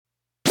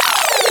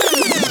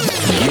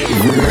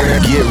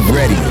Get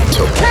ready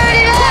to turn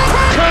it up!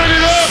 Turn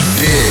it up!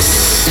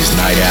 This is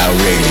Night Owl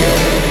Radio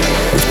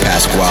with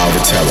Pasquale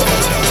Vitello.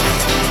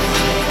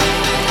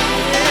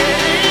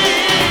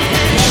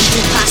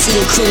 Every posse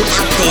and crew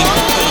out there.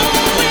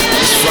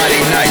 It's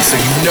Friday night, so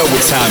you know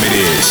what time it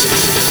is.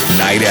 It's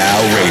Night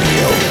Owl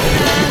Radio.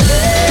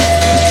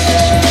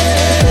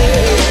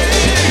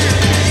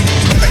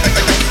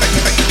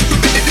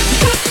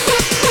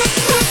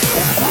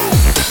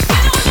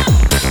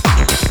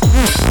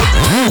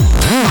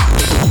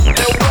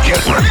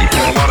 Get ready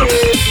for a lot of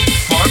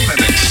fun and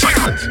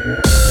excitement.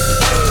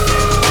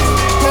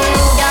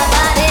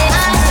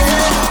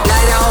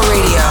 Night Owl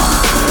Radio,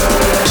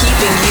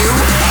 keeping you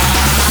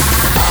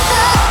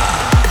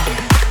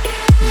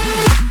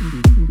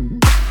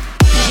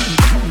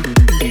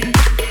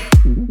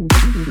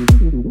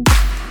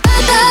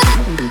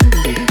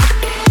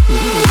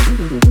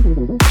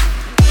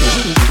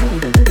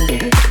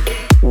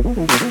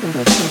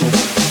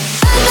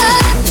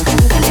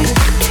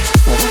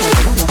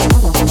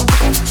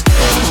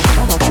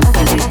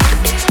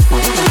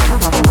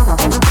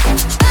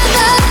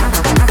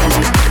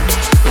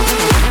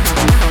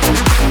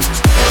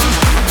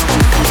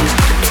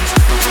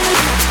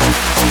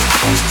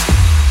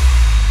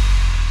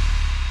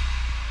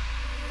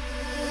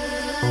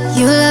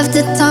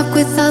to talk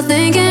without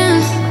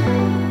thinking,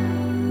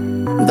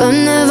 but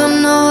never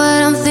know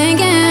what I'm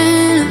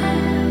thinking.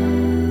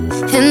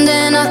 And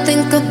then I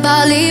think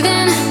about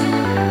leaving,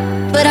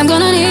 but I'm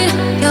gonna need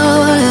your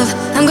love.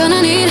 I'm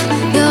gonna need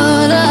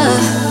your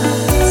love.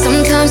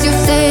 Sometimes you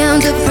say I'm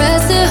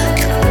depressive,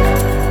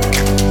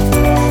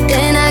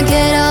 then I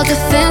get all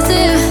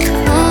defensive.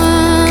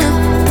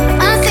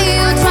 I see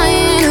you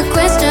trying to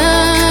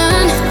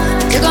question.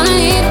 You're gonna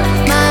need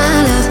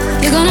my love.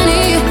 You're gonna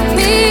need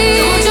me.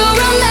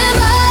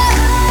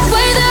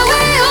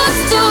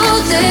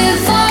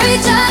 For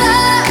each other,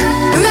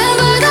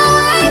 remember the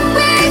way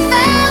we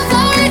fell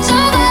for each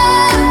other.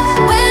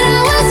 When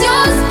I was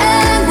yours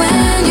and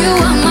when you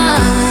were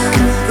mine.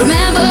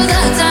 Remember the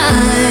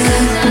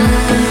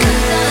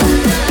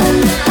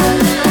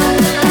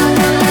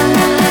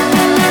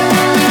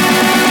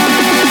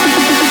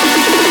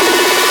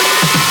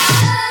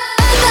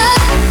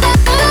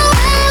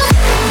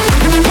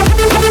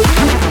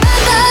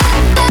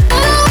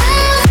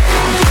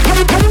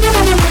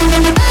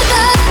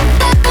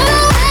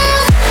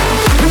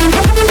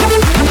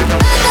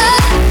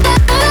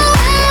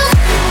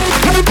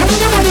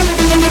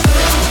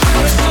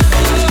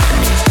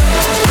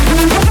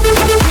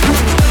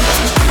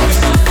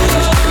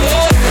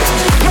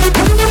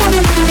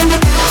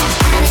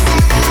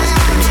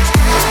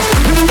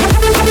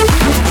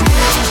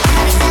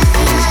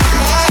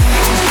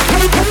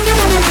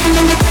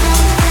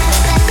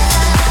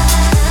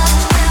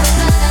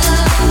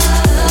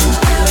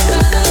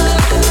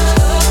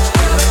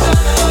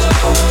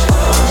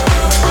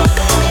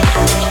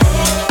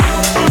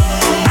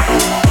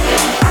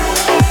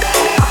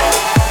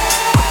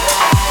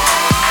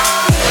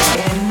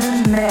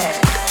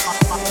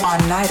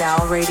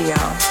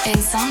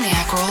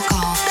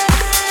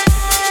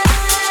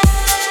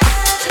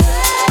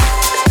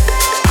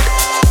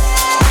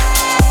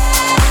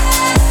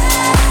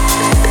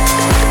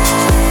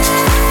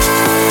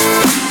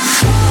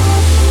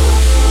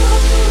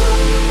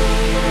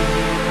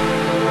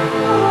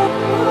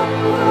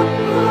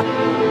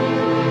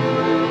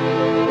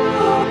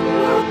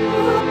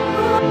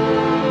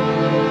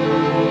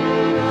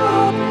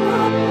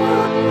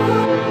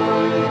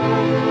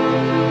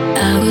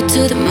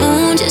to the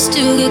moon just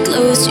to get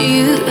close to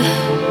you.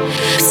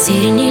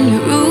 Sitting in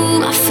your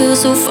room, I feel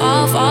so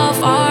far, far,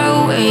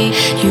 far away.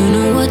 You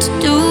know what to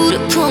do to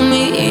pull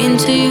me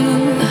into you.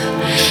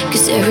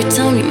 Cause every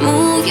time you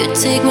move, you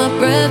take my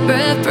breath,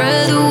 breath,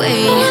 breath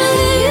away.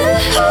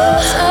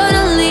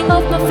 Suddenly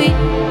off my feet,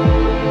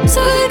 so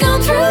we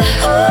come through.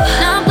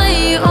 Now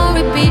play you on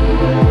repeat.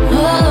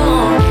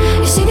 Oh,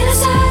 you're singing a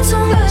sad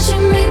song, but you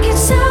make it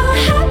sound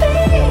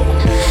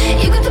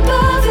happy. You got the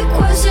perfect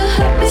words to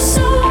hurt me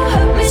so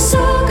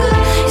good.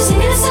 You're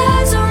singing a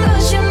sad song,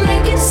 but you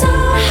make it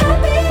sound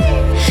happy.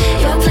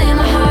 You're playing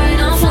my heart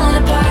and I'm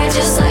falling apart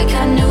just like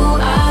I knew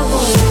I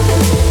would.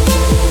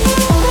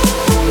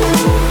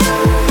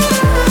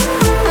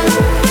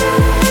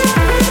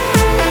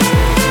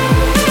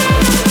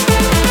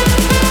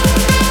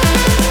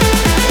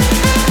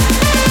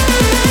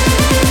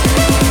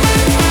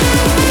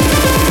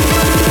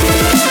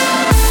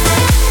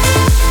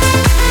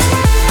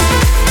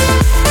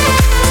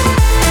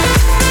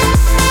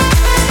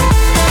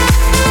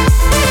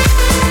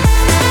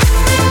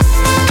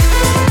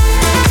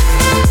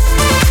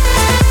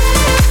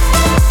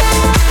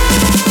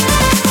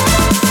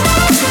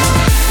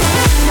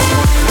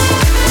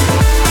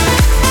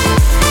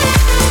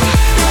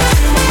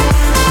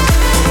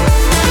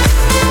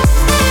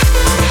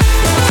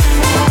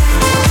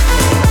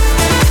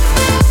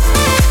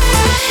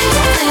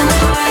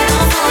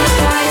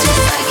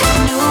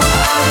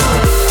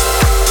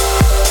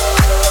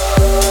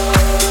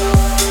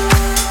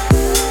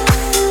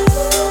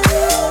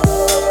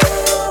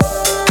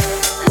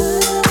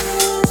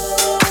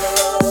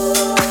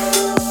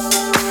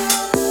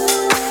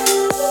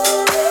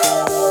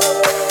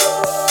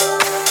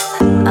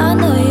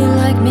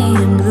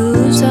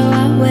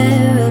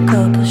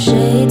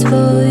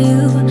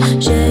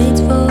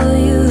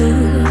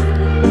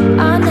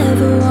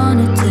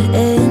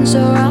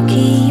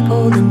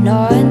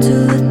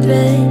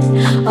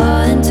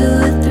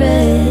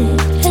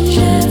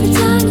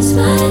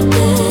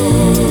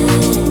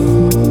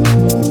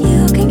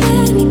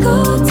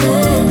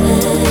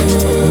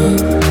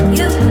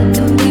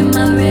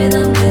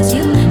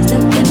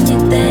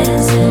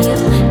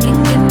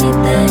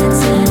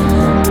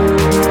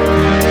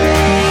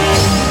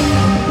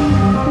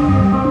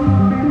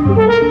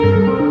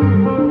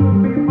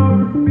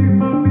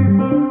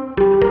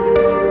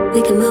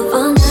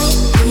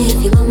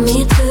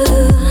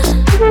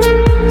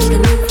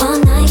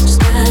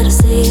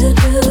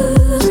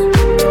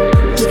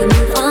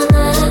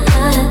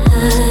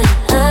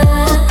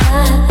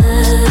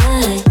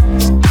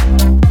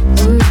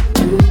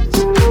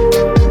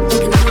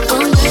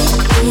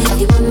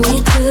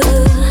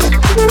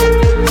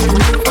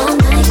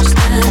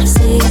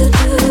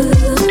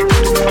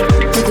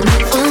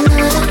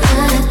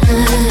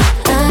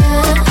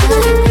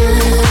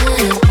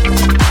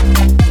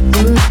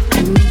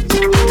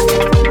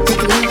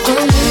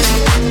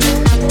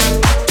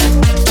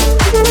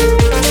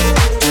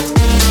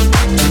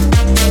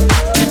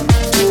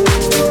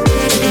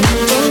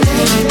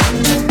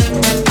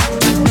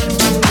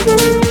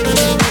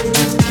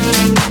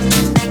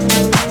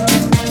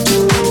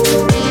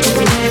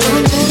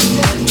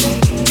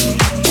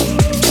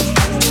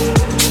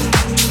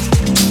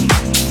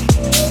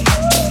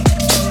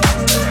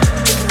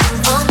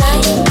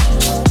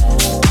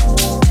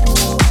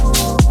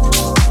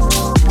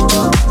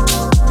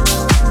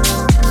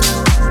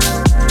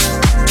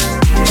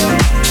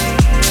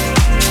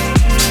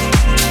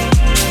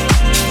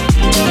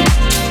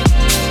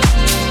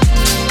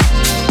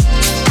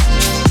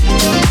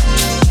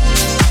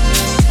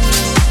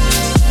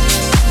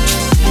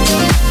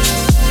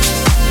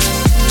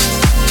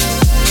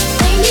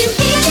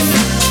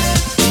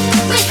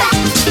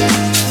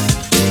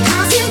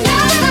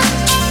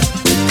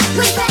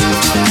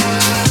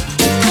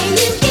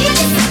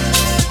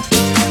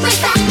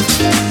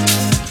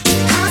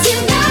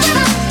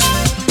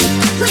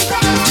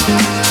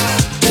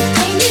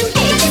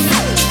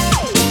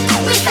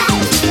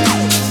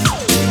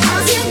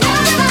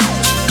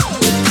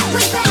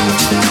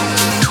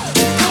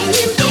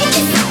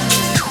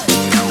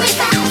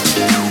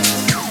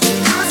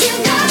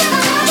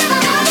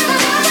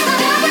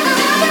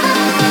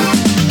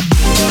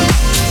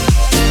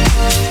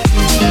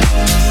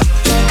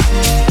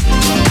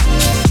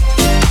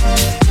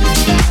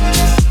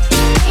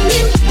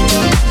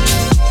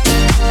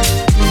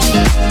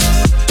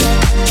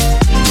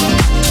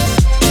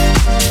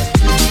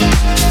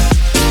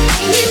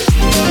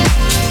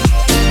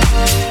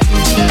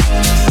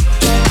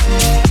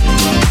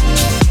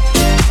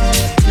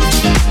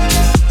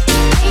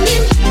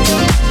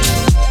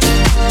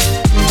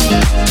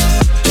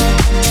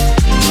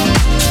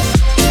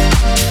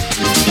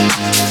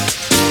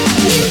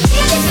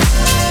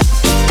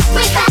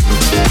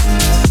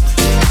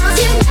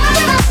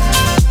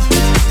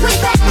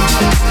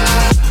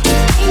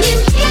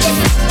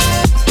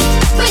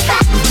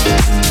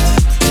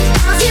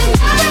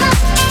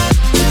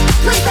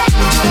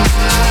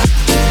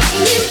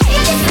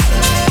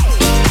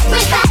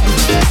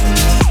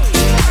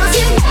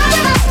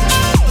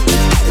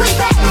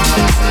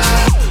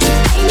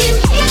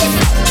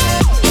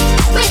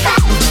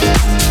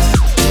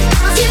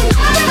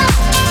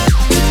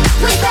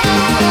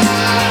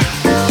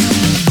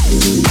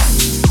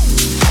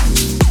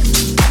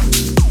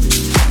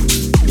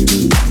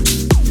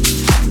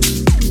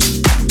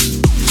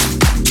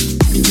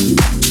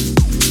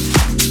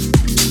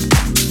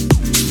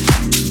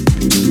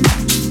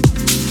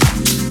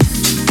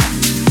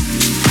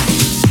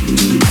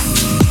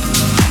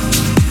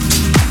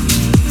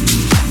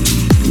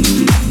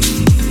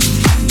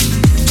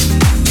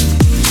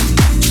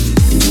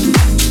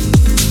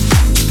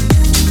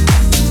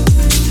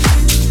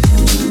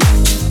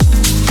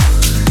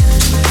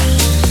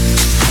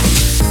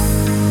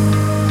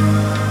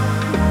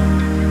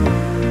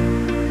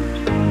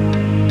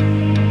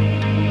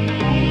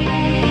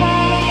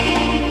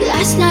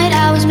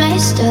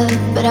 messed up,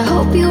 but I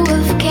hope you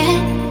will forget.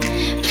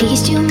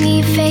 Please do me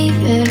a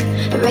favor,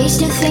 erase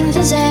the things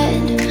I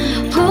said.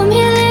 Pull me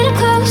a little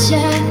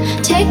closer,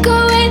 take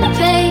away the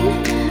pain.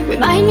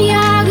 Remind me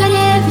I got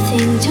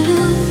everything to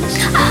lose.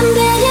 I'm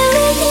better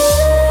with you.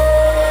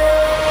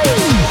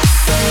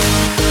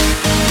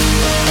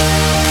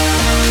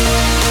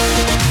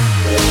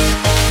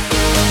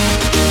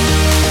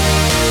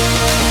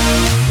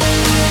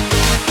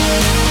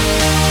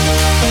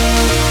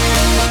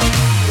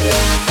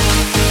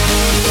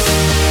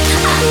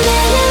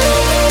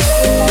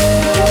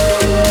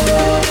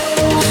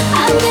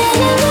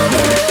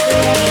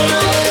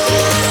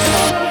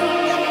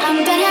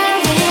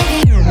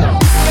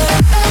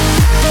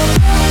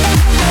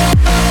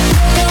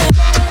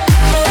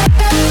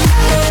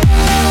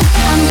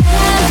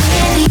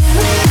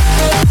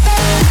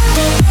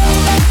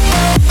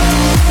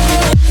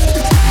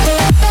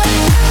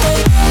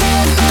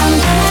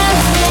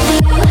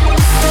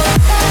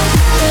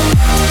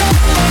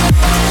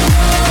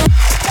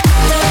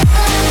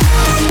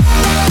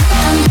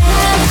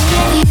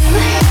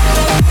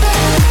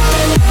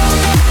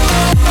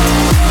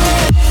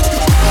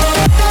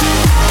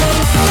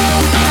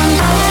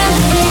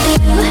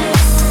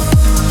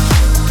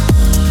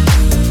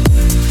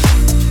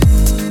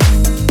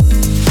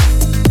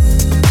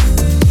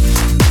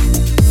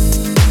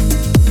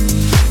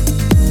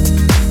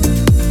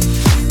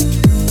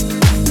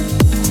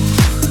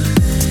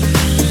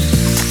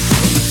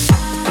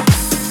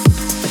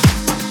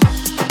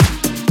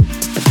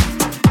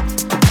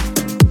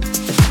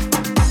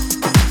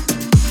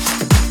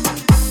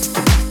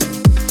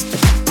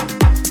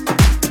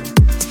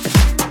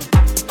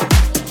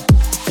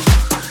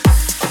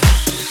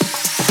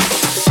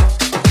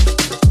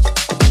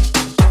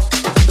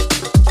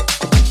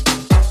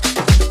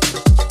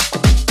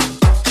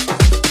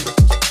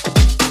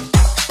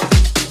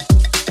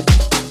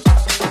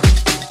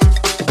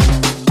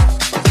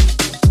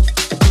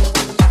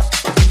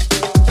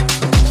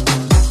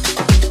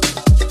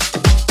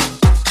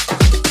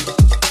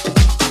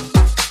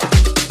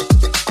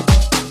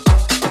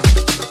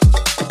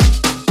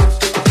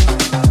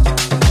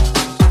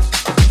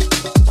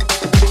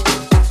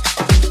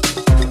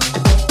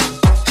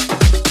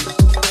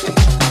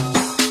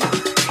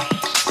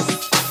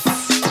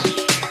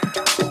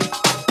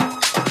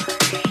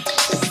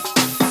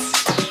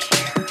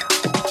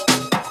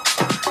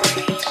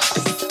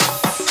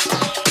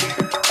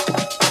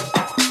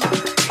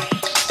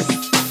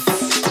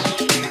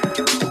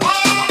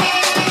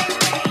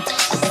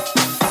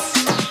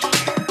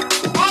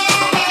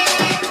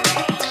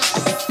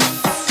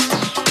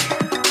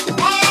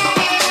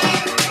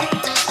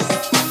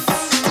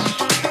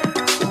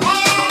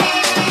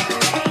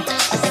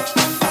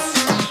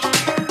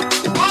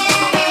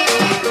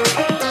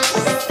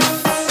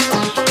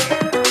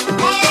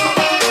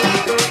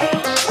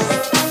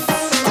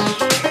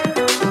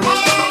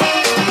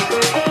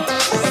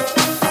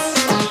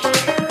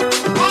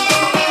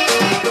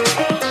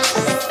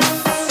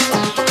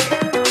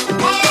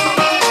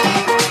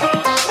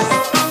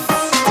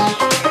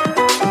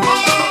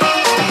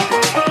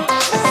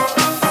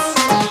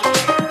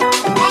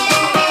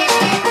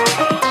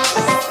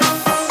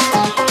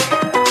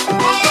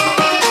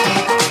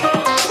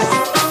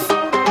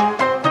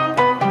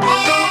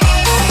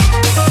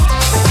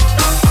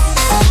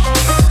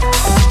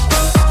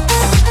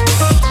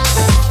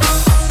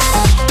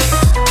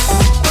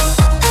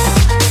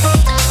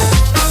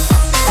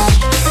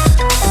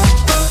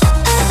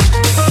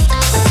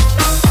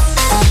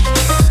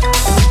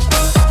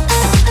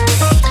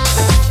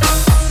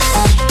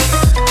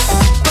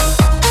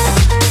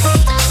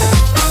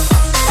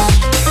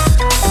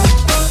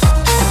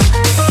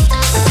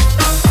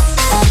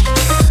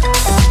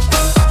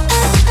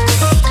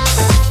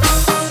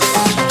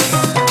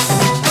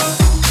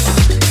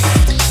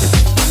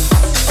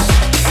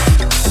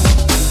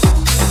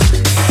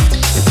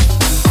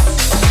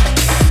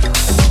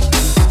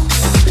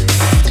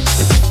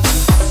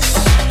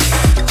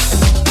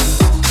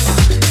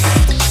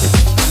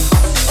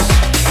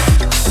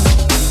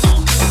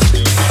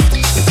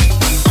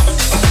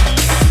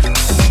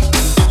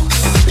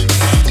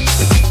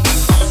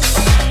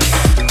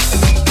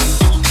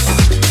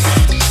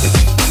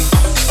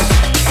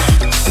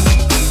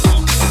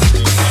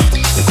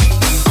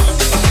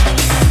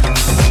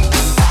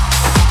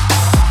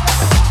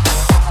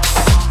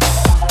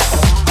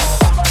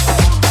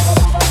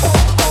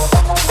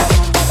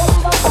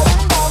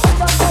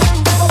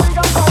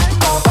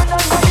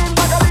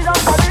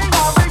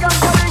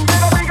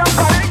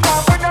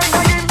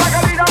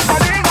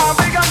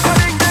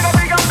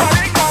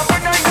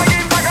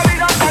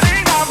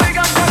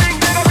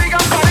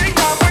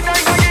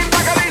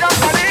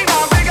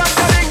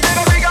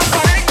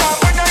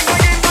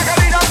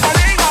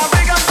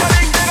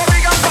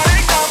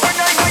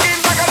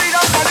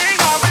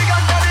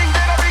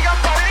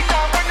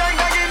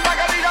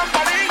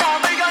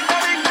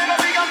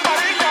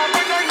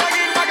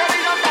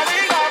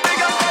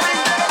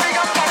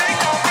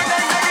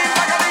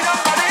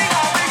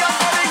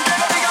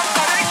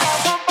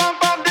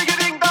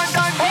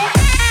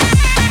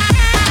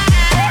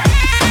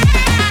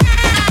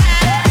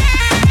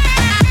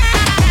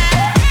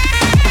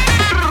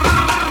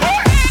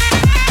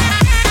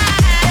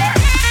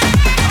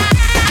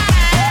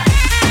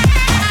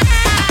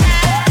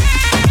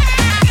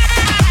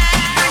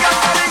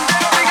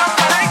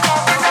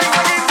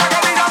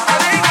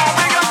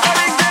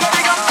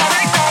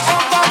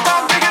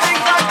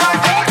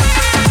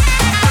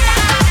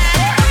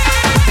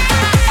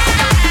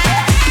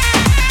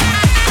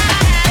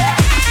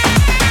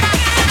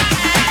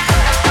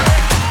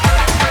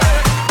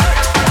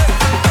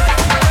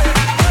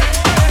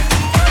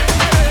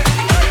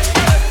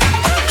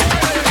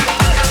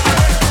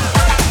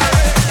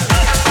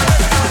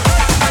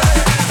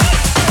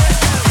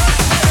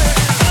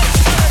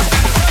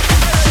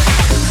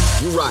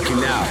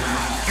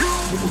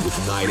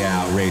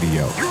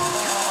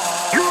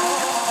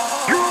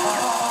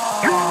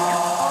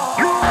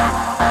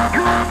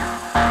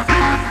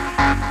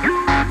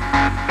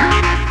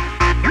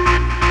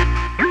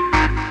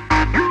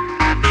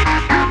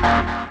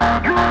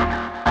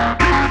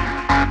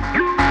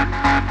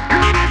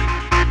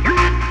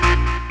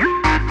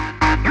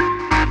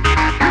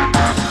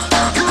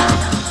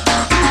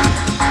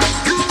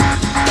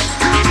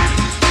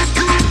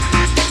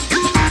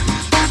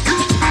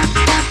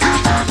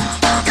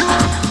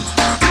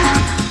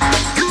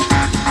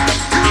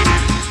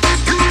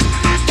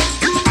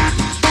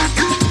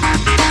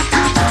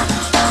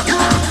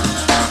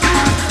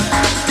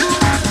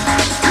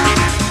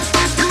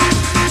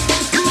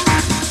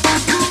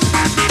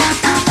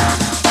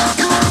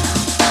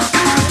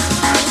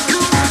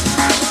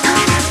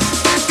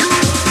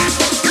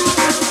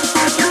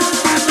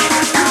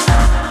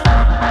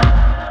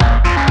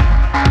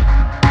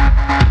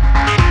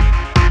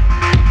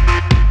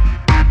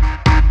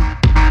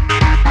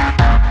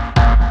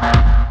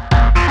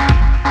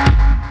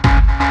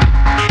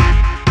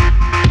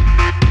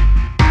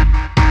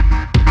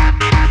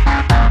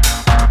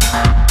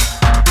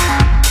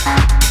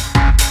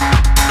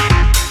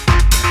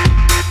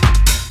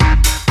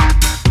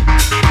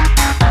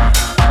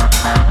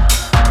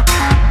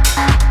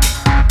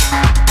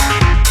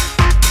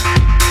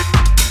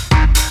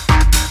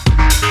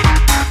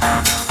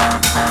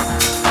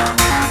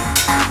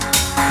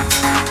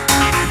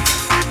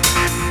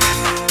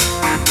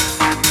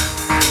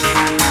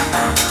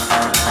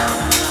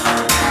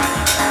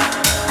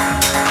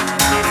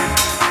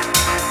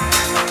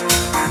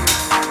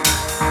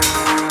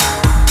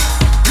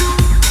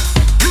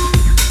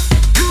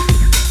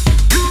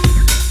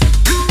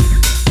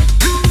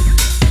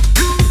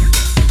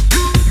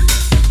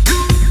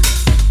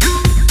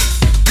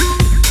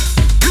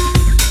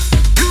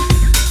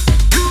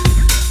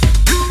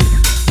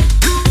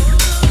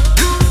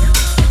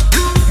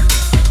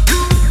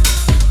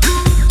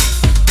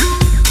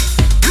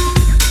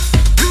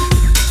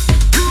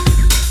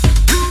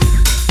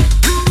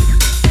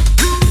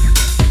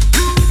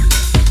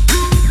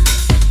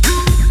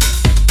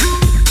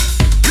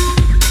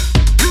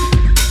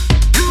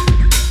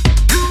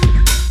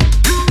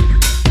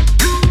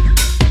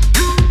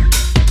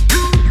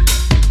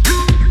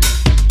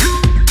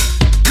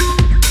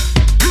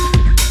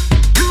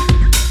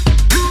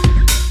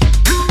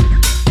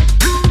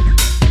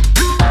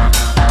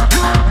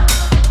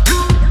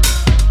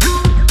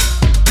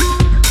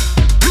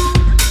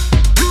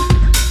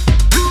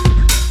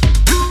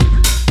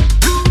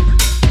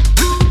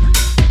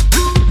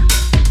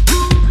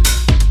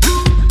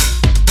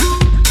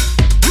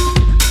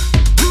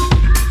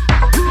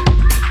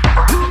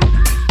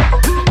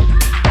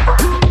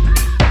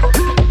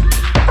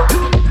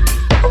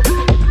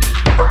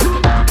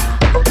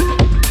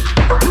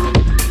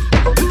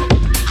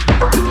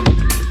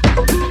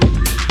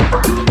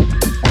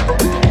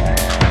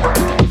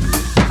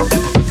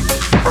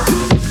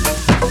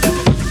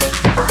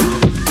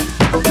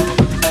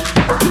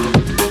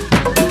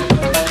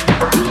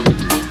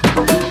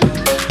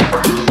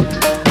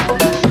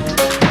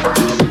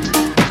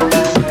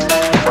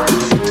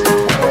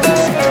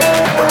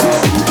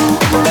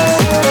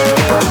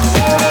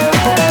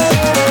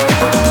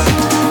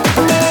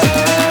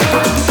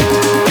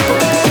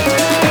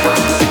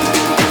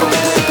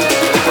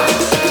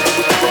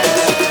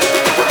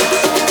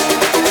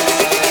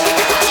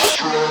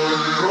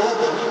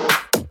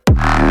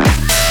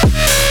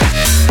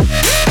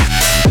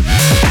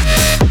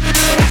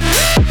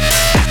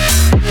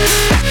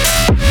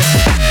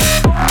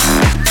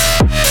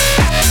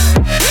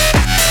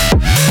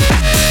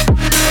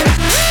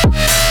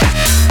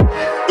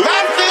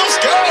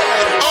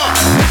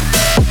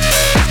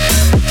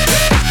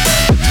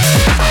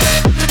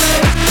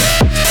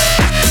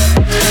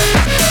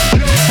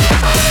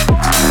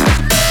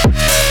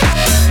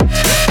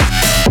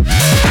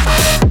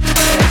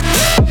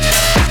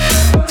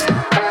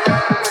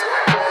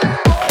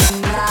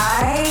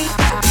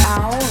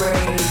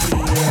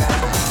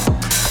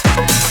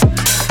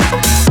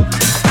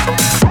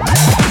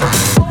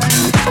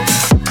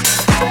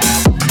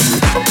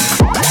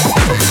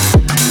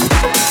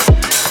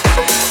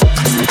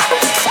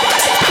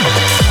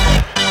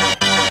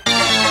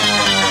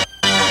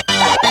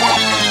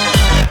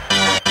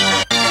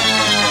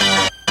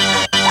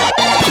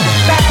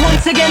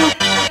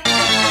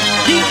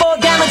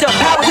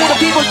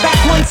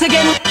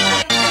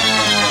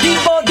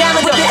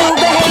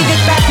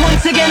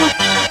 once again.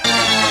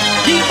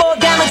 D4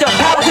 damager,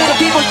 power to the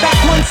people, back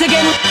once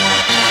again.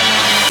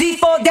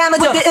 D4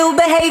 damager, with the ill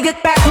behavior,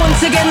 back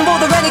once again for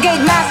the renegade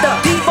master.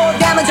 D4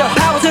 damager,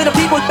 power to the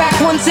people, back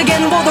once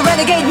again for the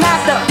renegade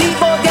master.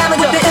 D4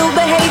 damager, with the ill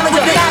behavior,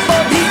 gas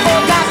for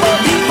D4, gas for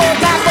D4,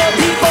 gas for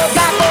D4,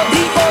 gas for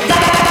D4,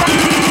 gas for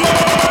D4,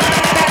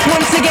 back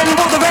once again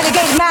for the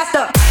renegade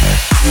master.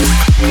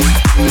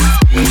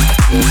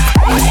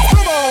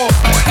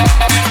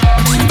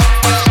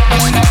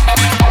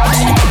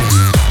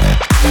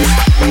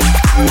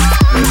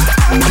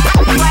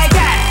 Like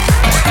that.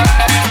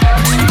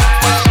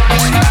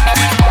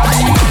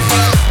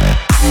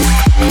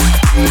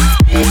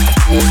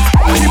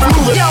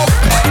 Yo.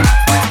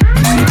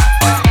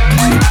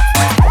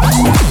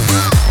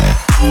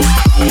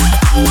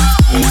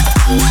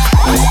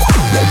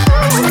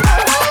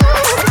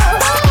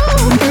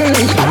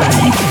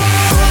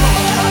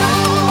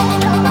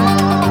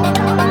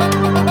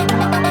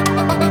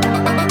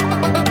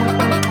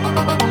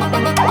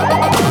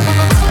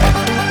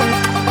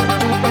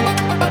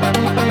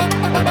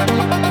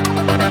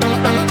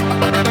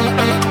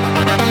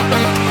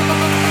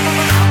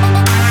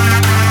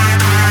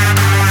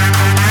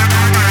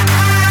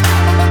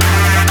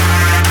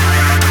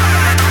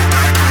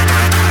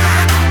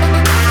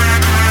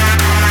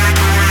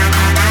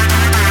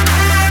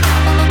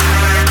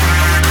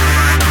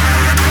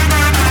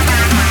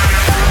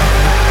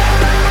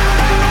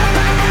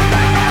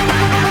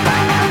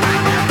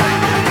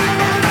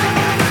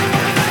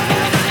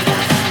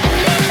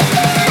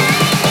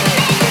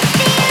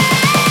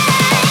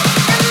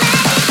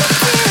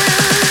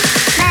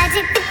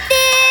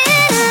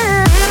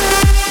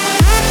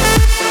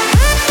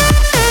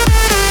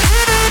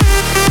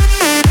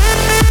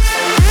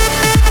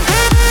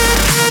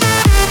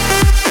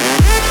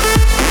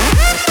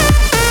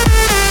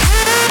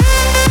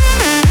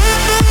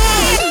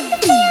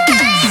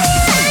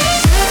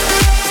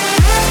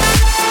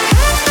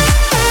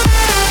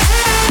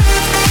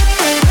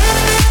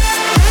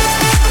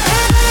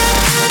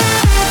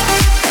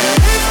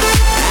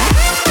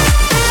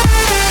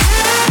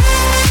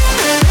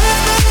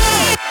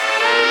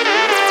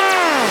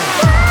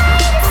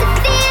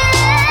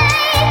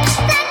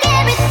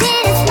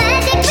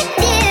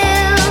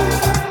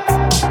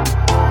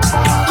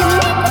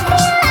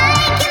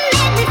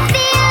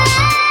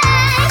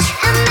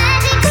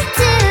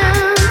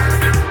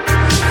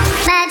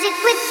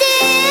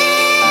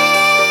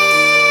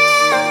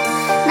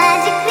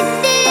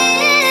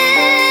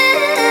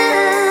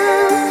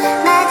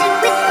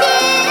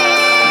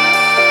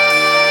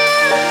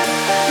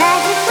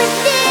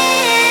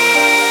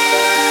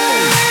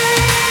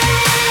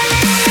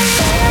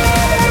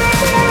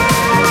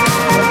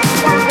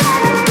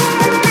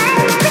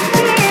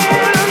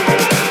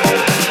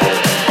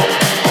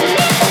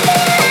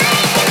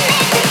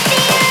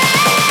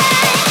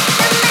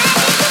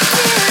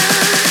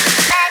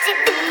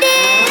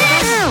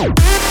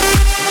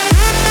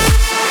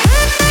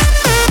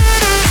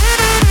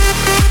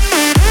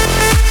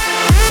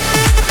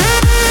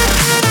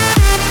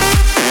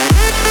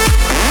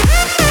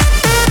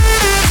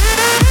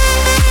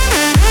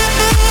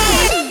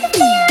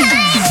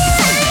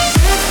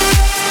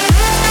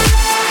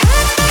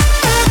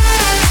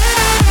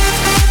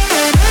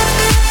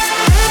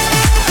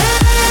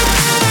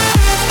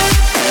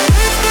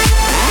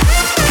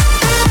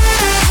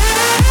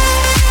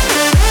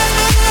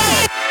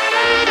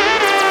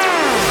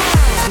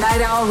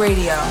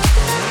 Radio,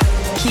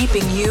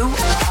 keeping you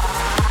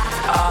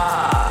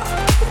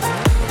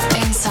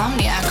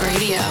Insomniac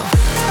Radio.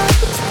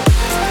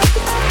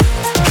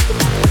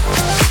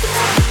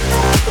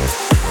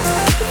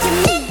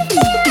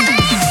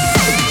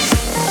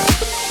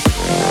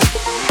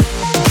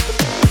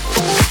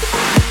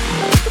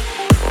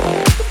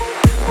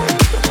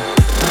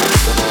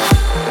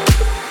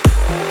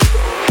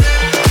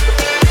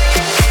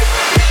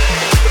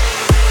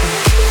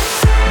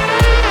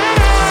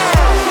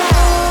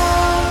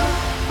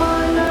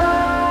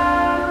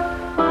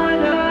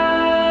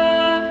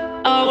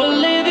 I will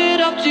live it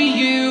up to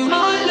you.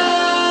 My love.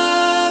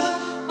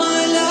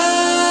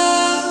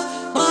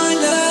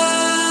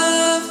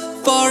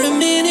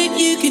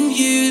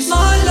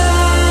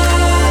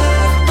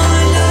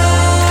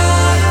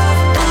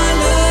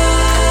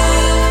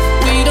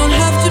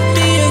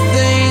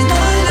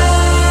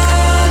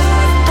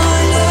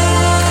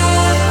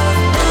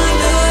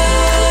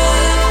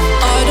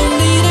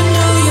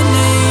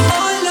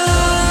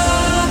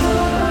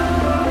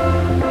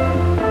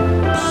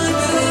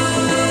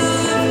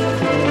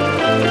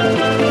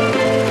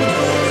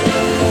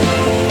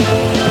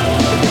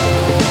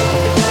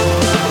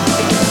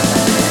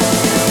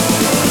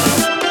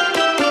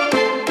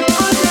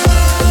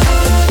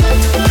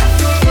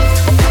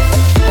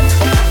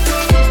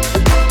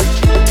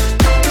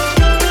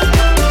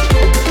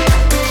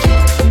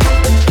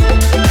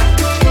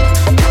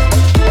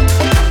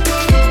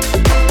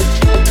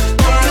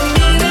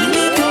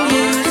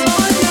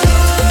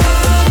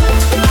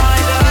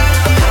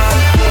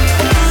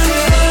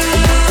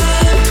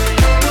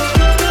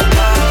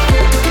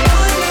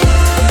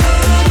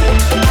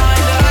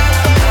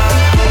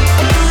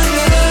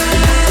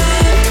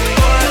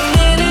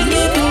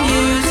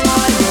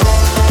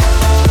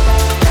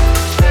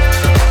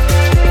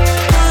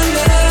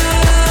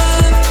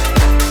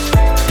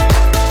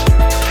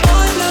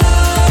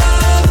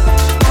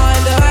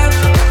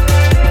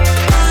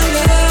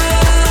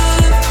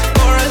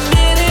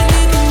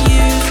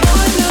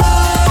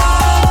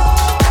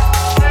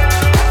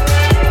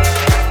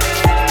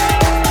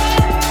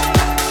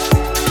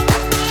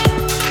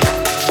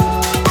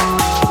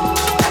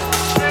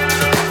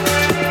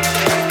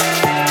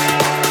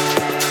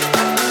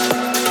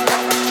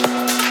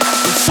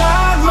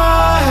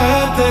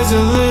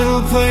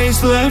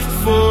 what's left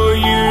for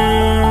you.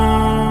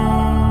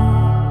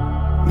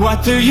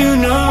 What do you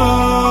know?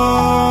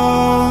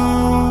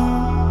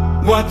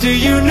 What do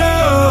you know?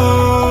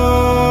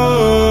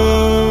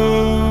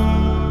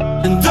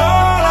 And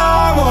all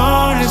I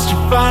want is to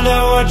find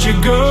out what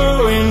you're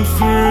going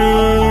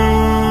through.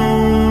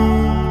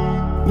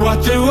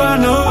 What do I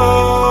know?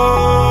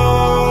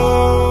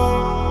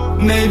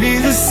 Maybe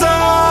the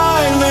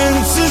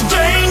silence is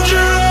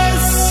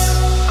dangerous.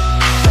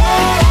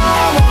 All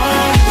I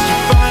want is to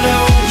find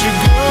out what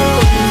you're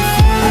going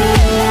through.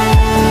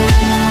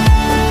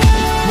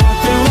 What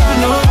do I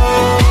know?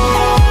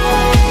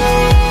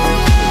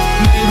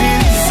 Maybe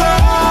the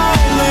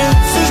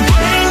silence is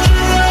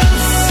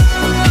dangerous.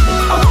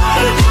 I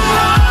wanted to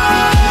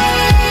hide,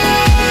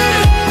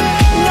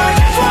 and I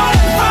just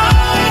wanna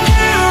find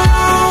you.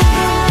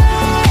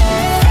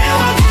 Feel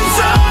what's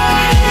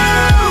inside you.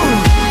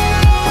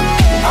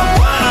 I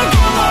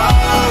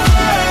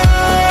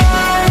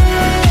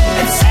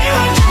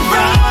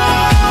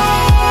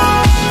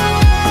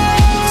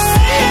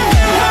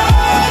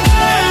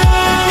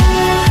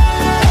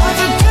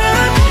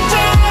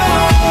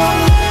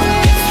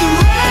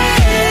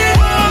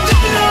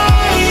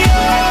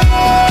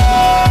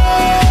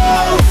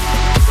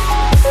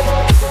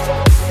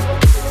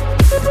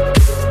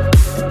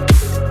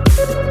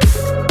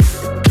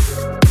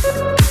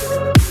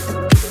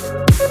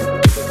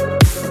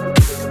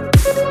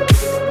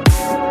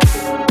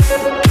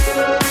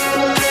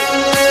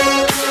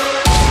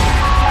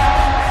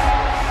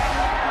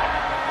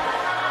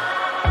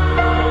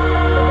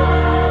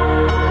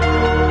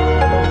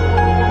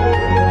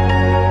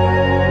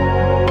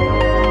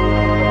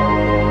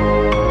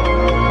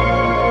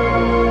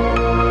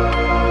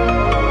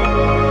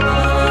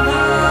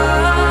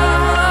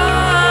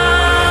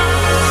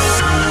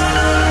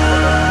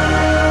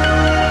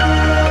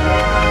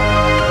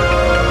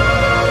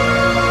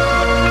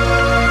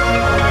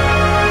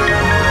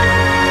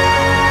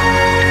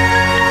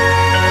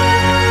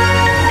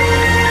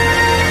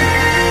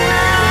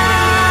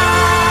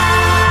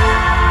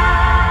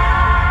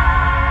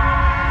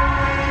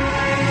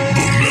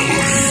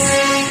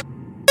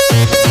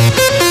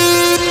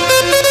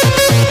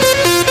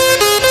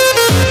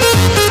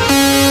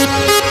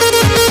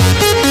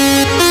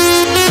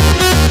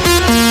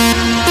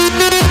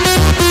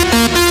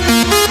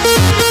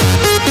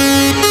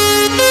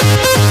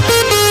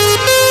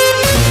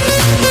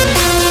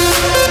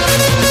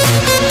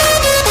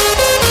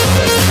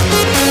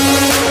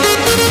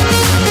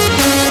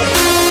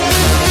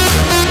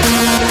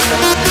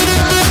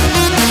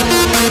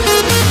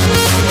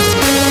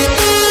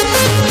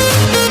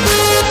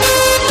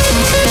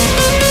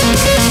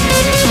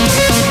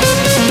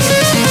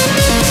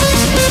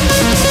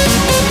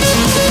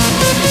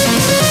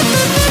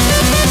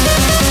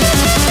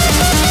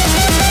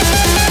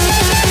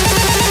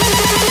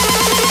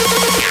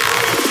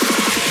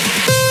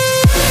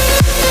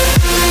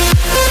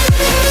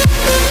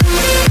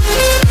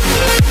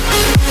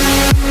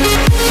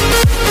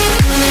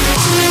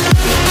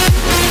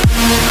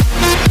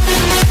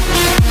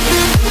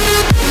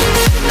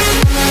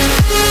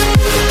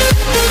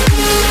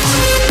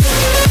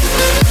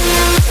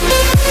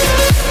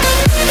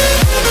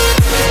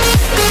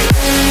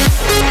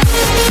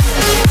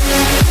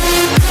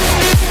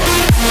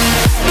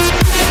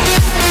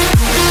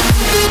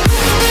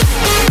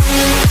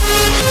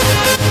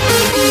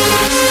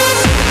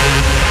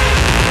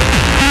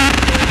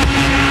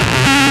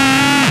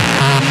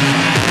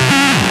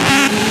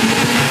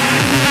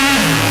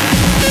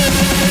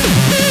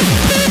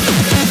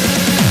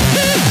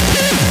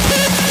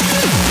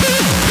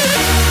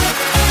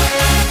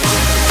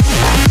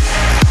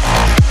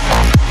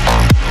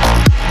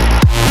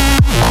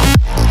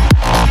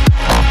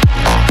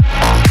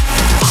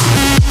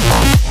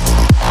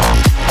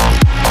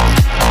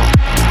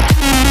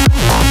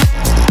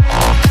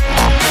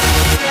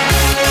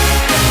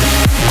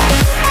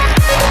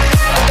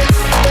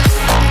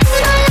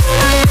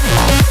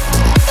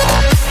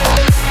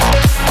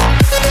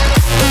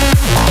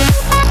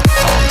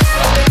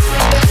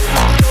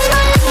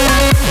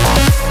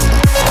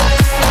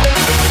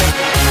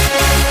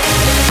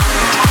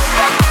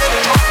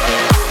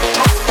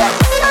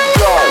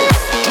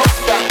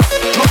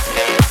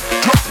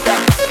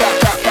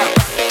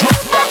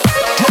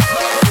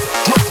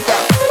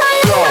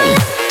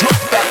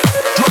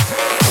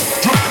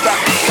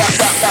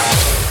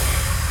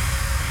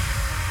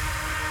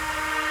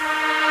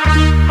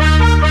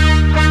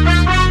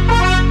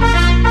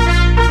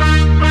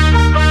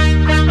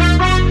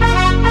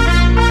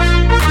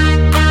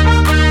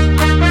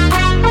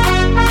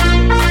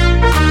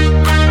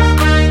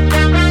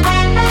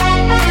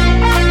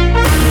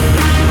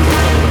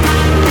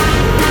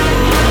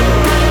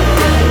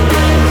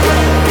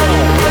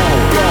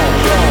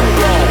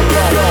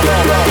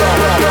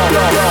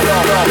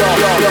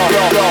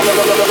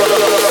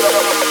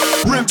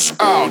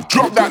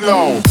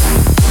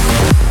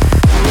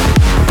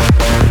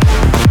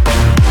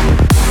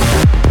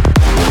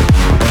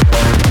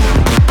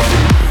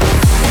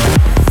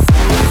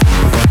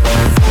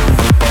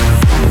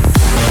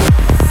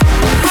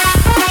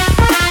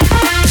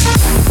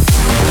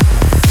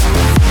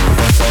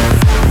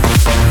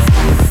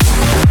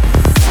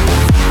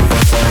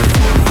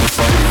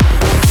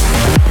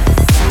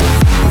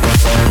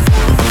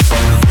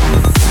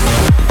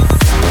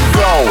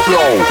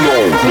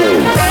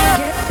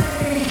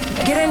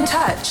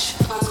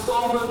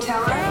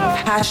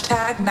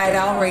Hashtag Night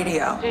Owl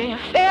Radio. Do you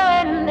feel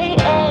it in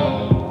the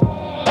air?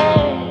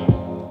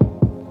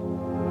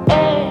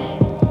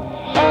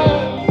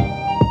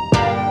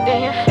 Do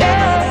you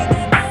feel it?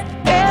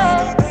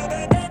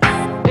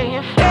 Do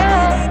you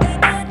feel it?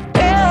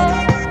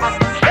 I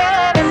can feel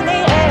it in the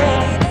air.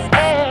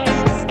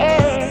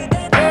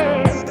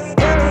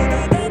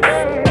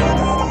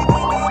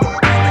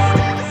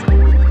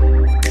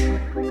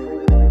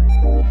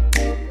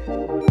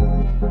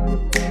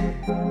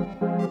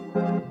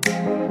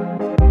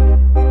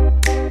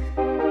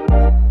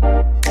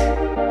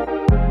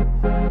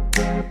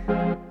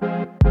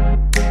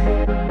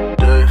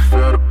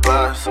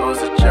 Or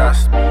is it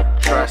just me?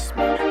 Trust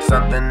me,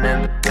 something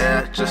in the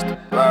air just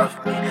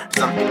above me.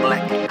 Something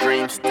like a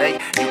dream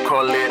state, you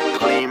call it a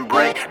clean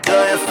break. Do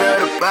you feel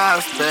the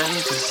vibes,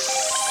 baby?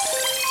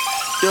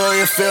 Do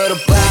you feel the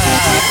vibes?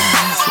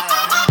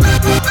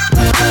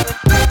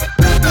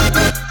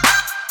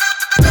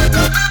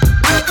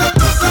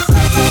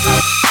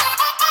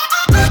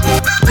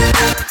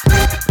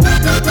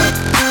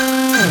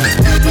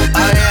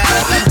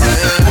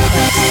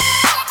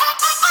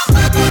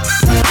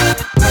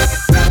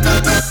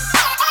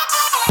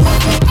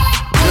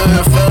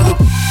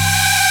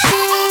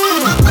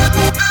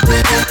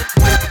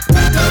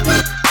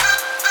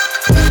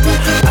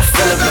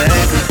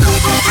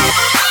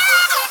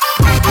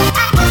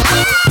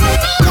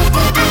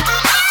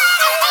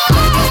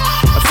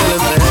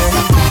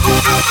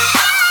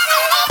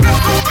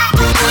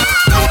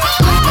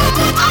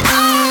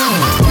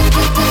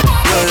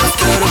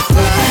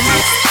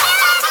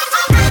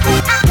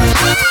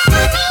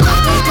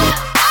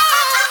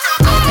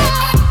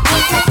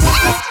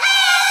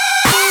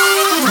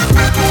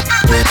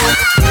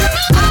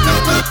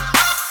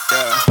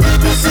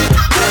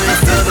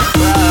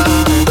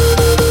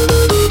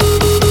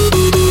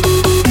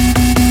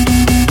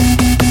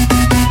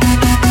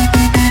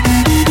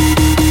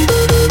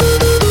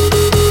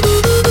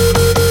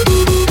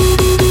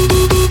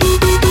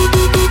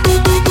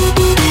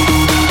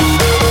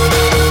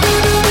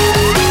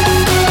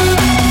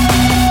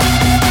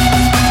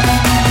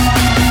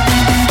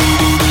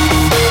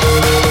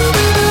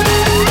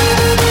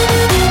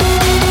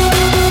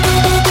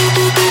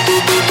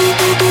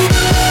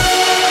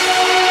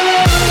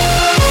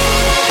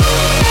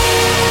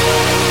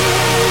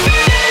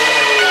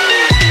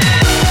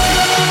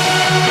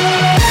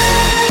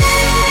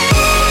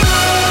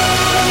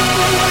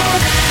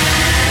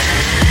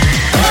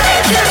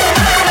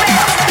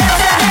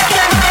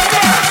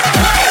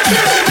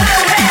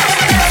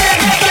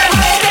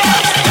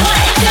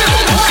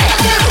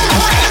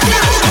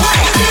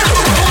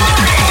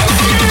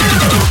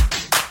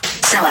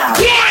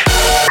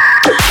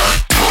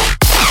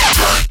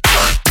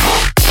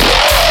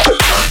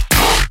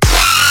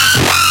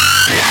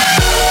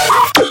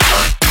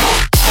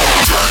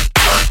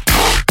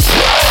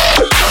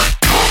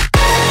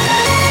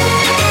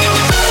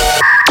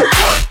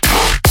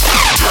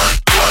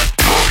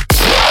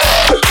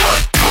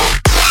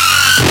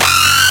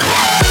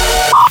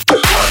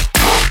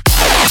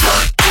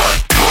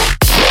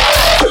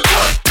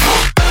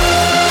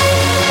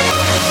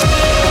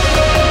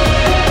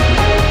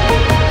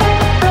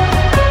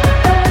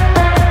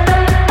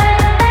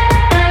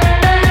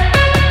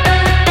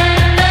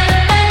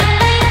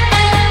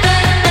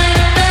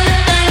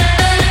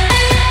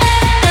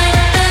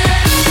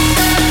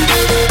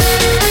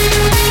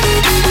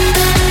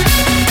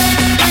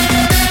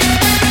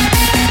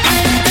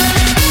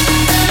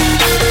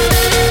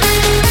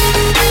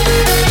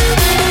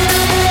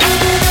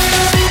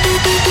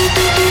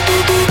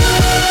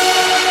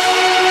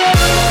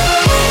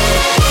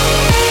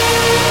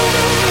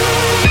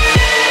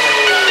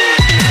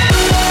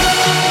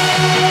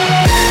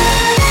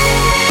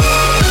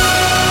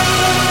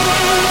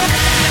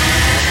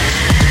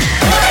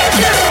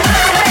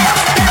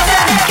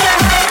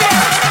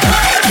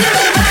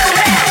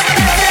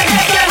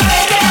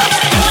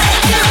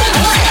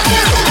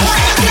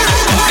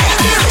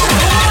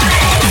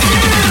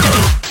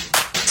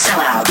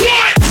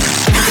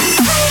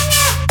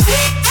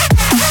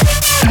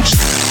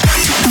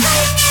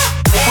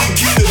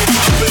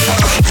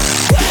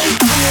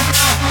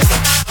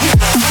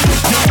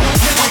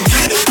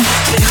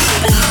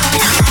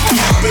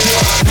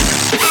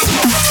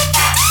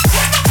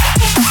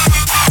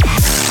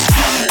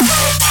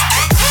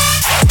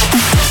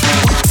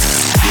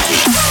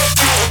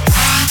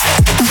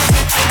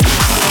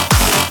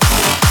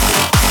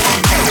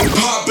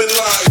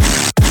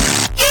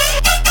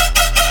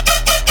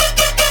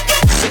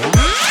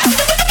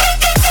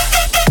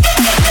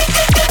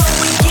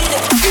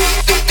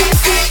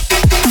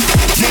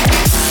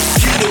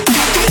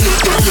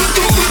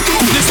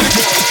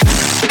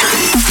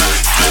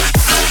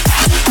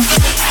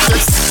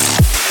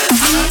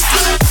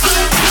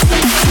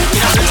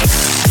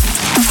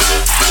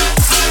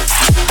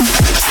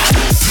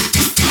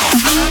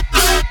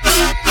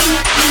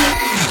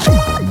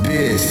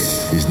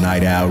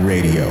 Night Owl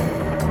Radio.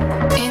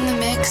 In the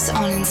mix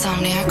on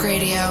Insomniac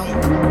Radio.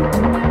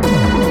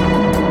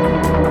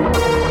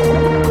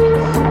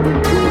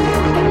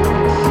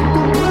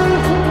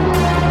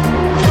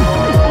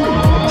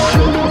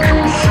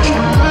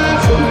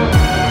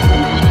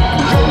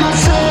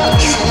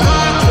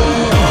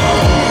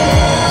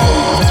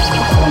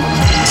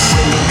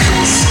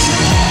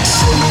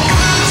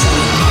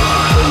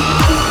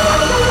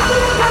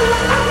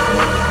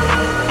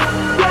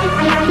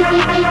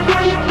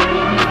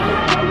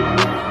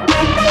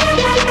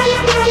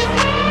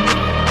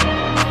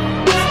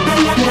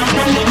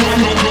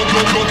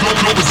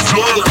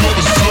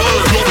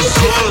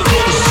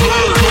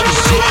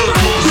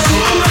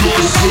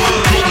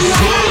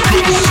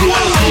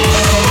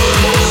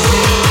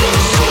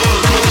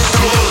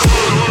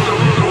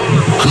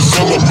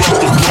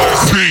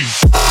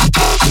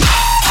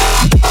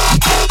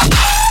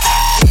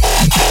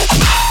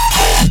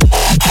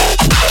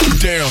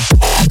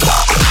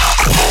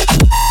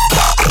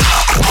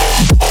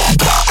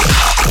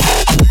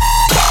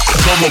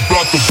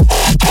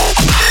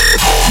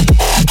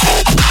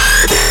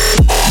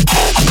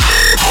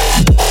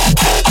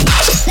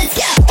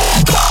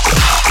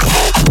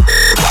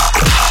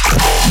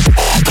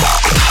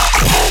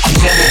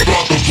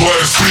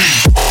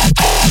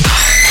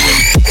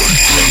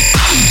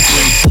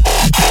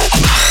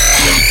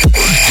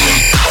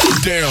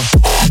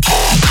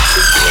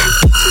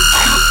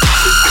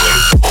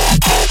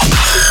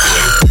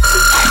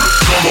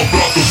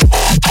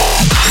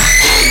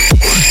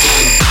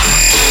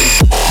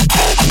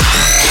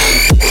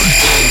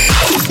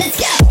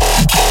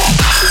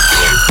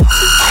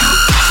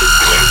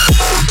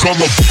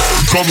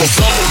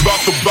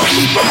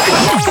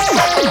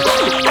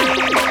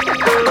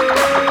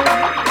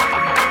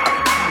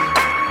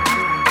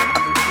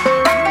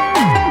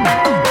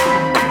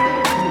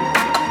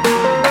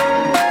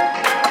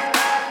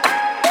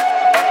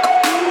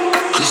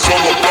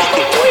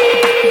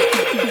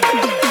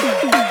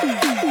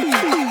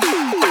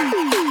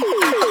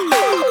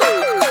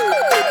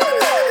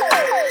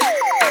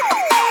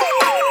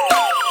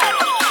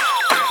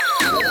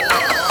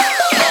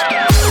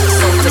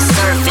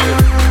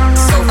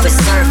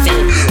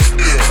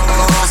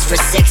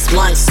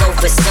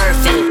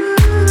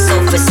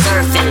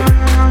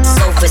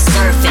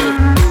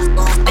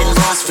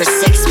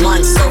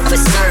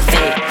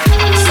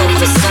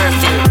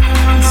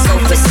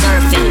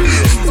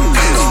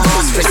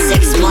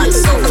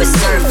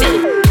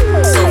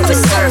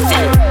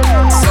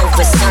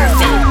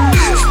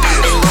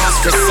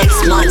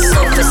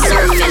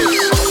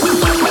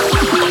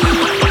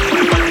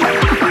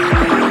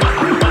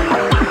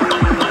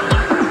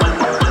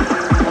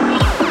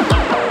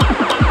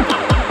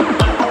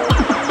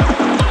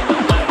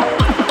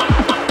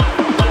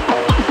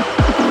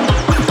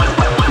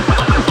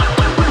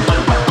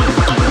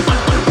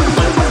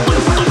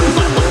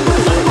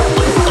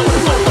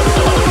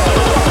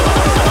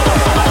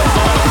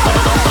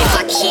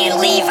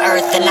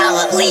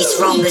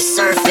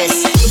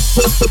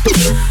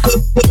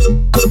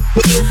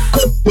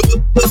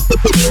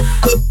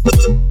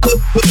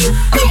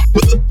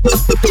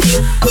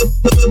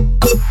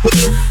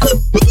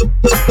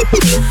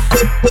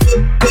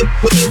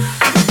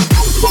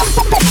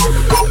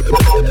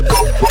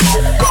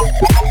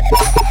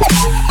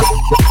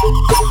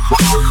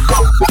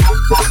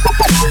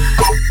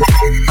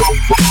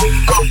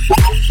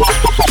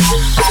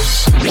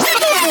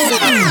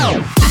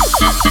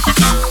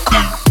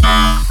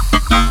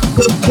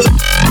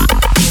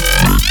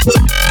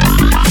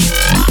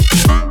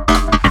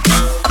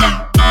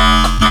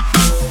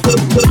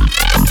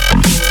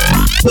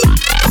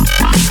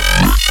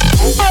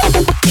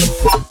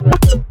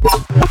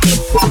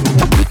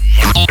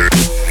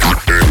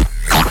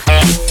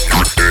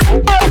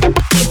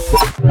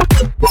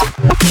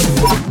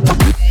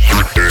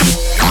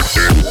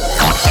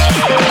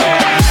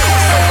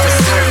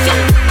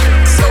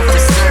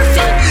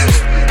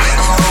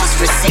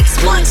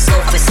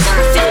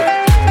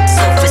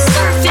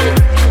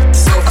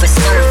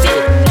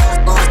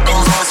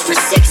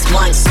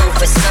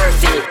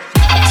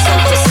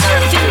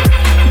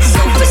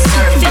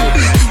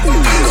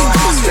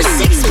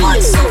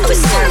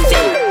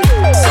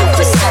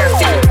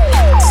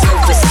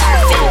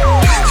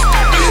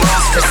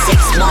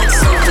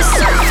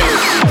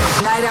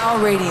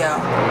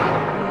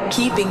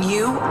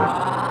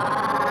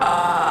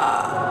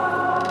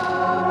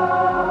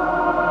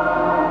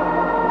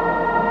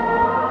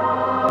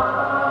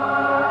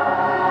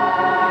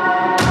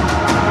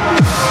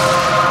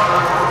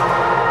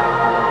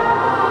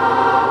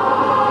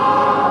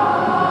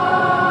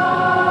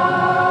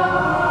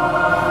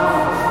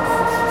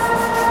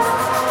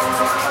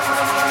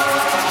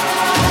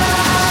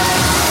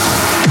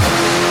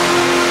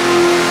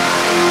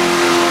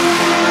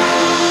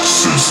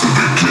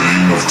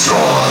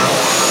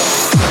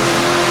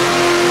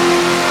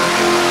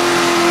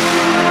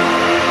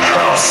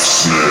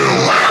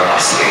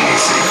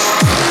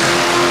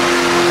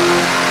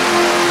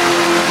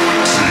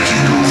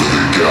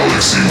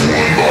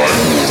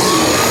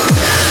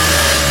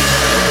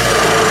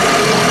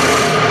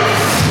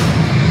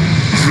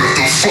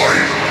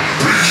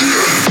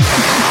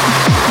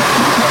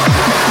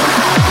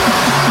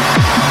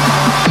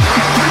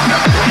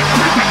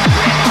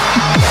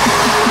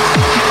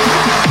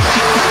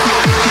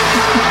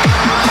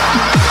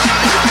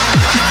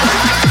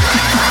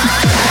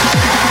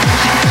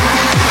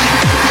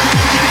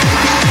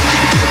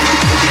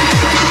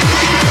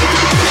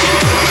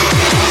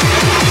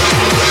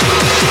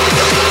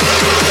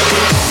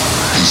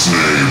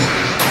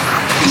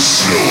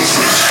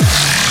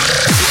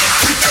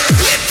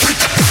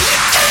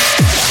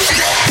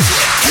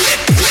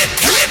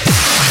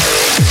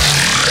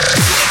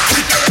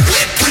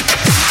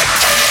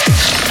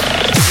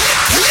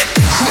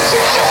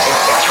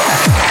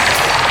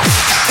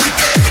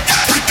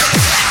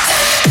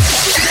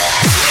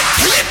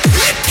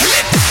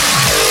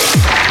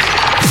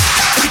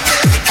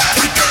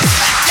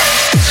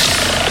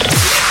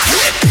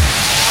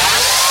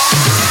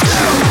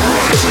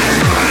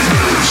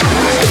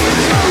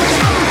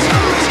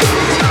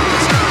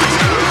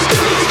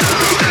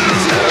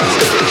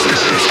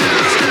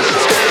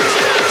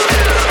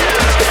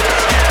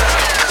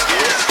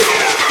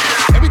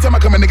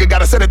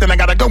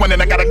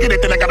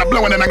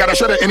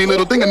 Any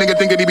little thing a nigga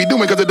think that he be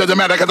doing, cause it doesn't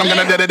matter, cause I'm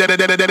gonna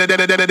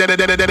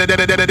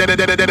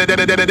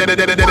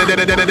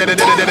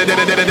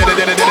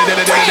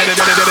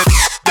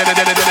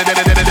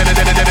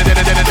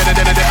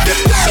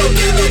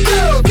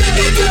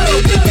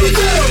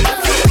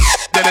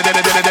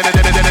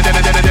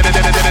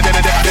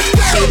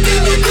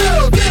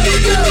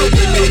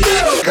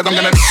cause I'm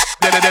gonna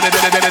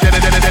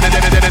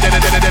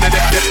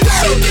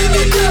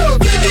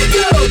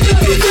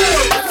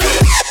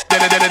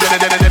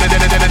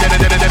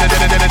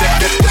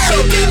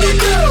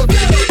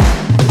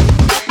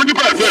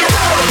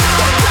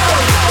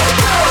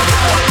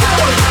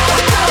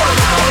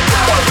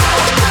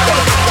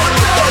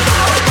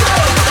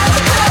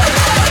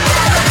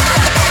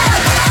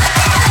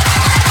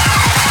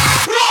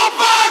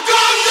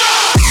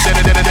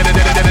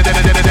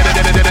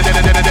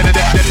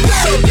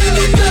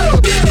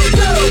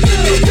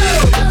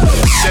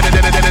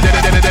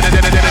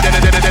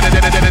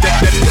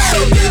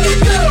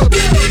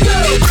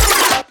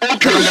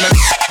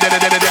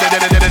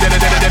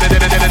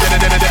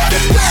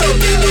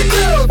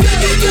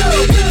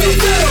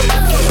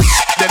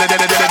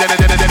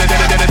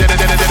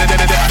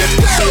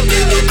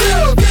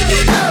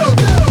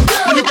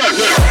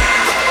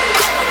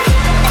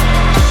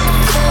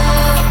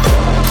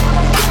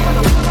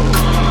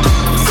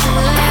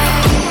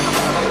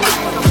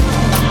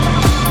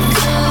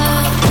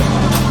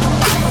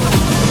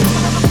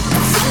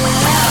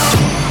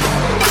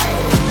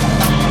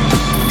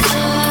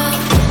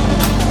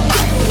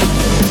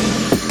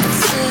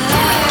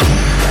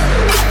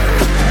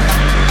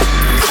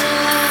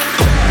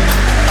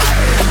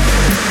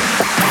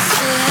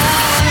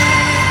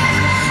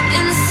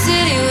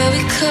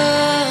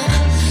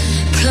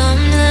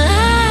come to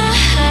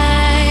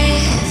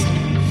life.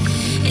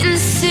 In the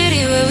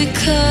city where we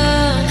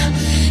come,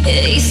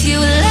 it's you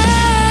alive.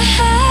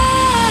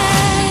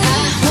 I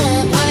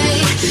won't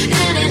wait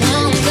any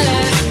longer,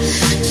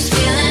 just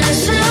feeling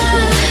inside.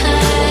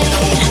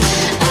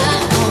 I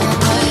won't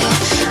wait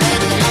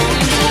any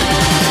longer,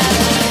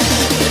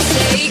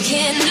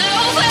 taking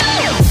over.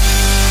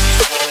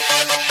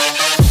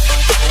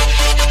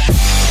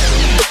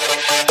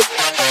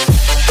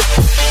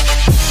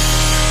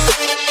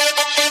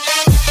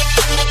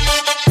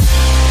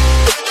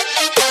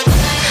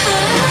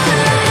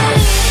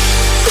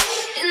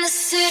 In the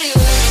city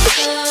where we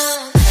come.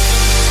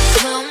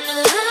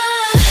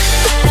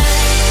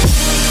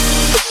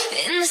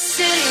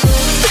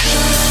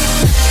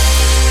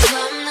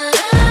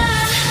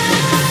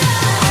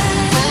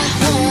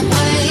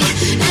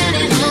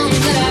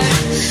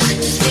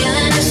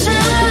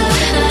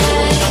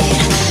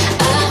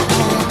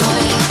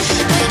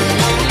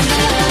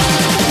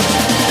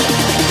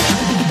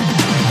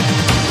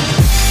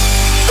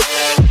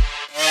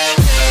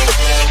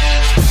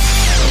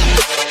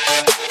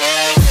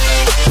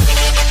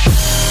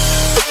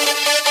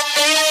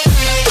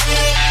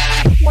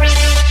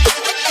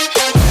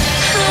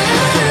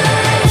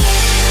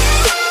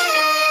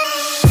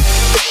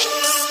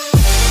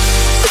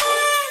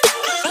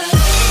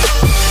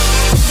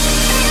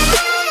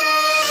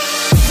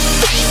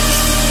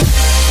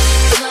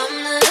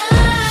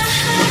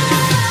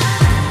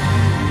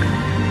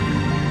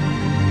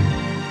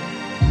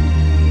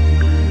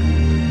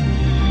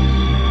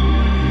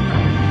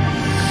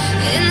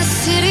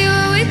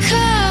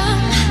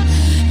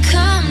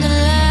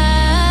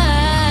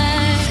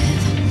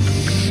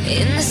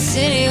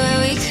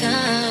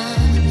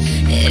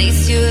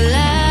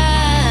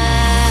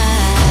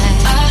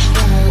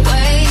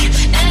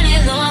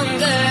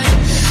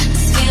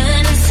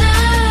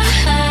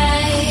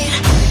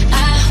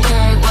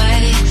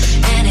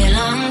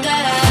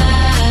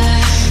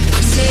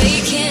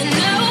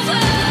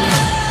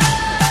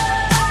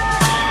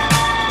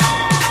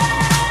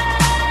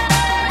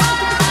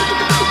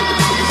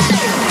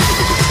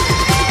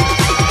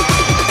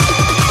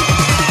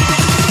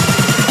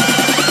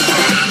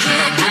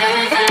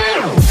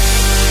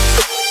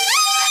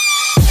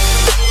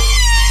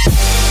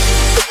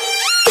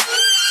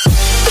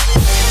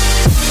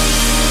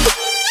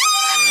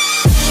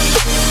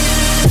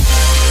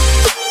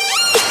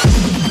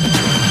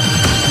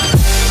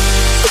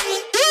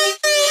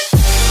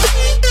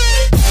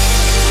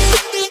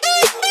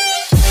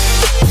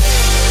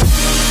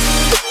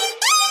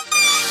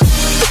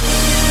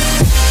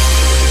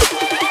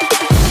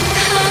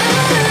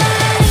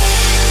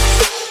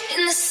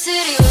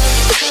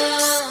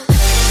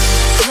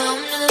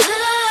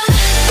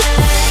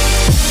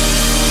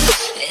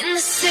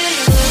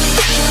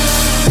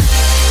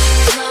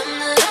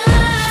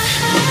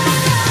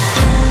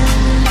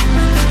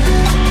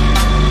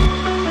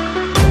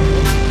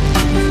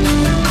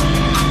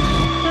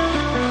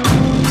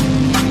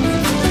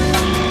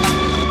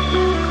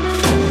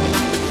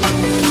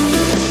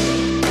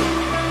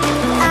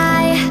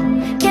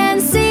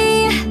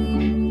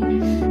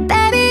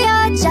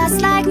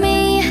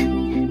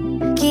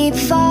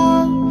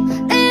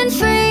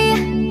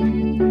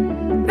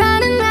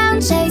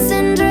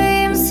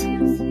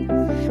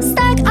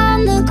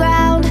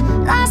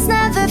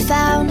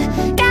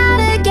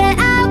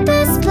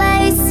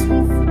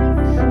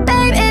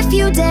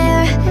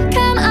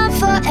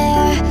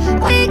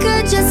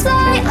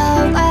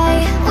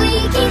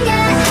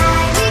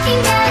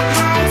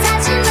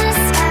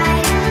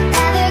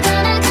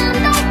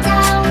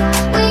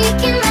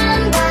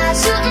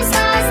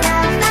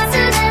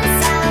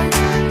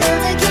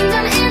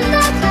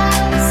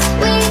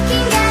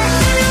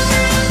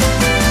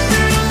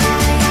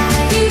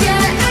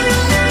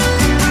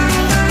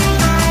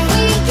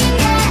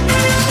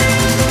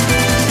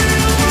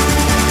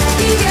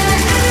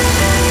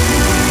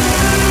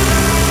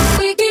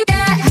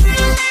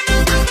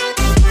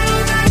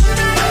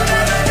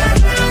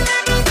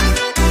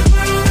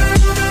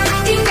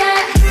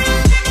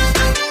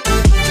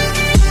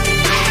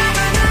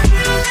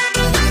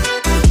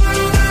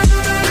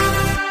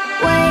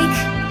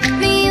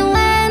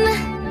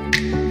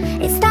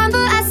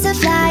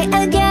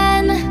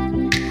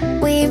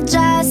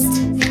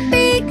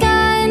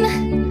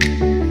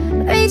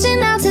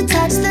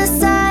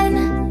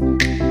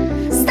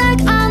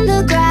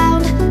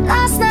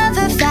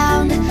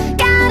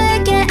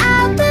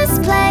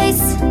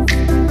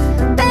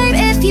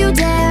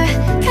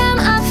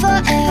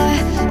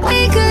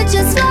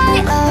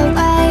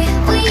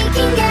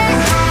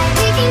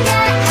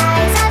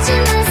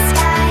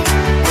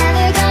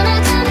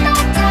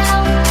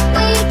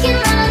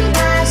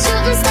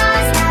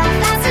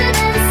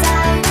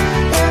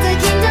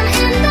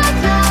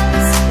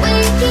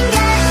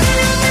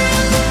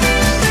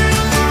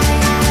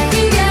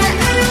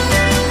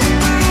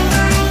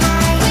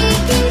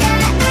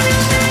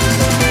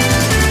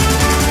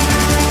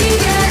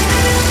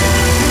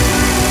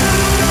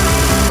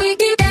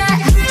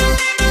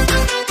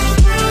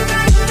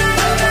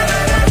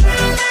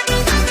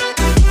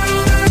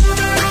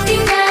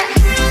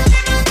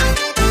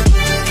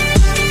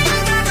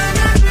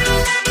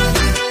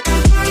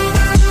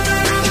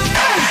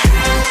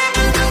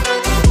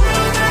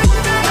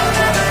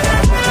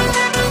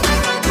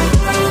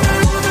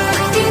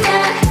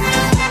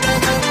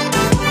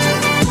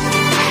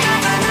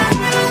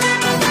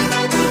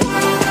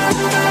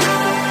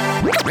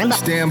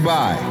 stand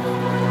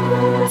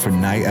by for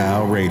Night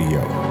Owl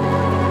Radio.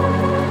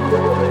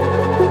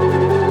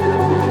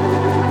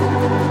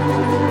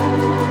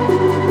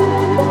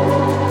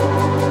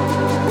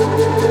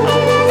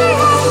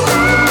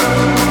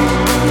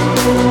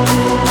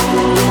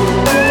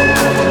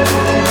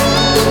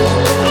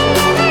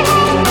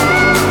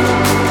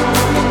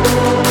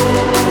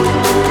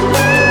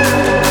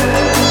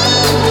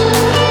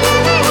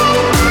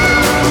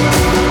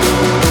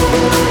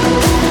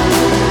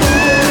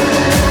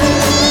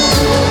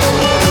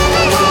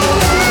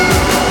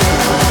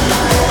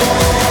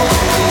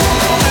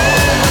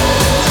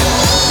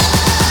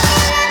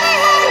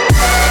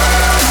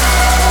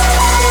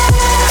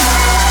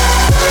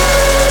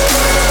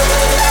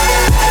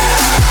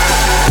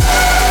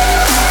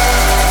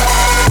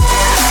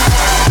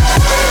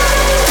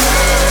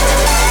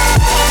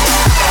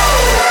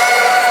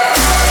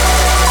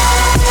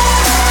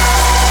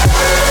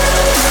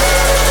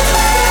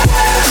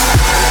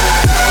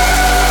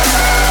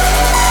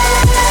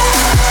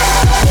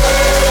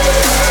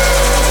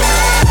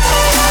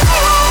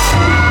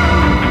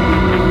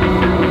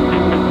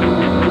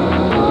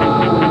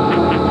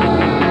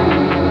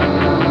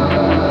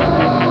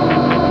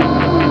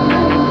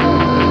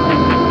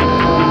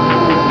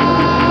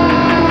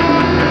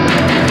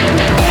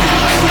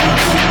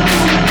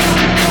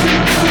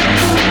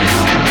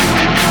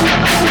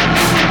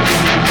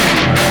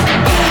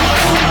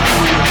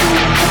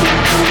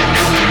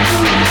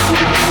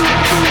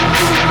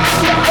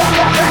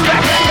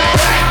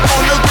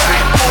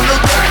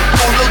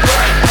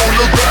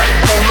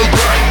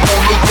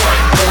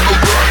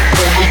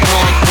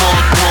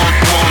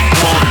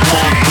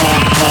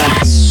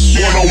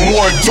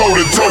 Toe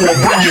to toe, I'll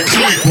bring your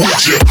clique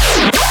with you.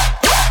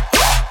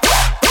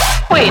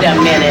 Wait a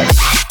minute.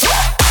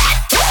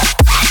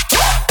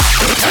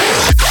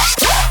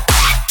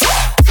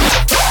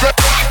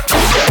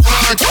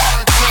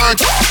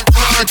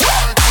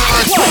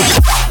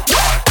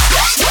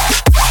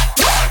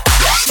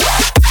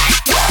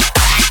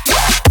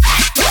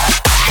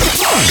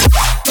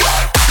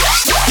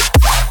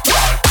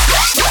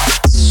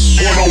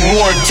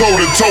 One-on-one, toe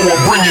to toe, I'll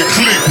bring your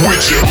clique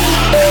with you.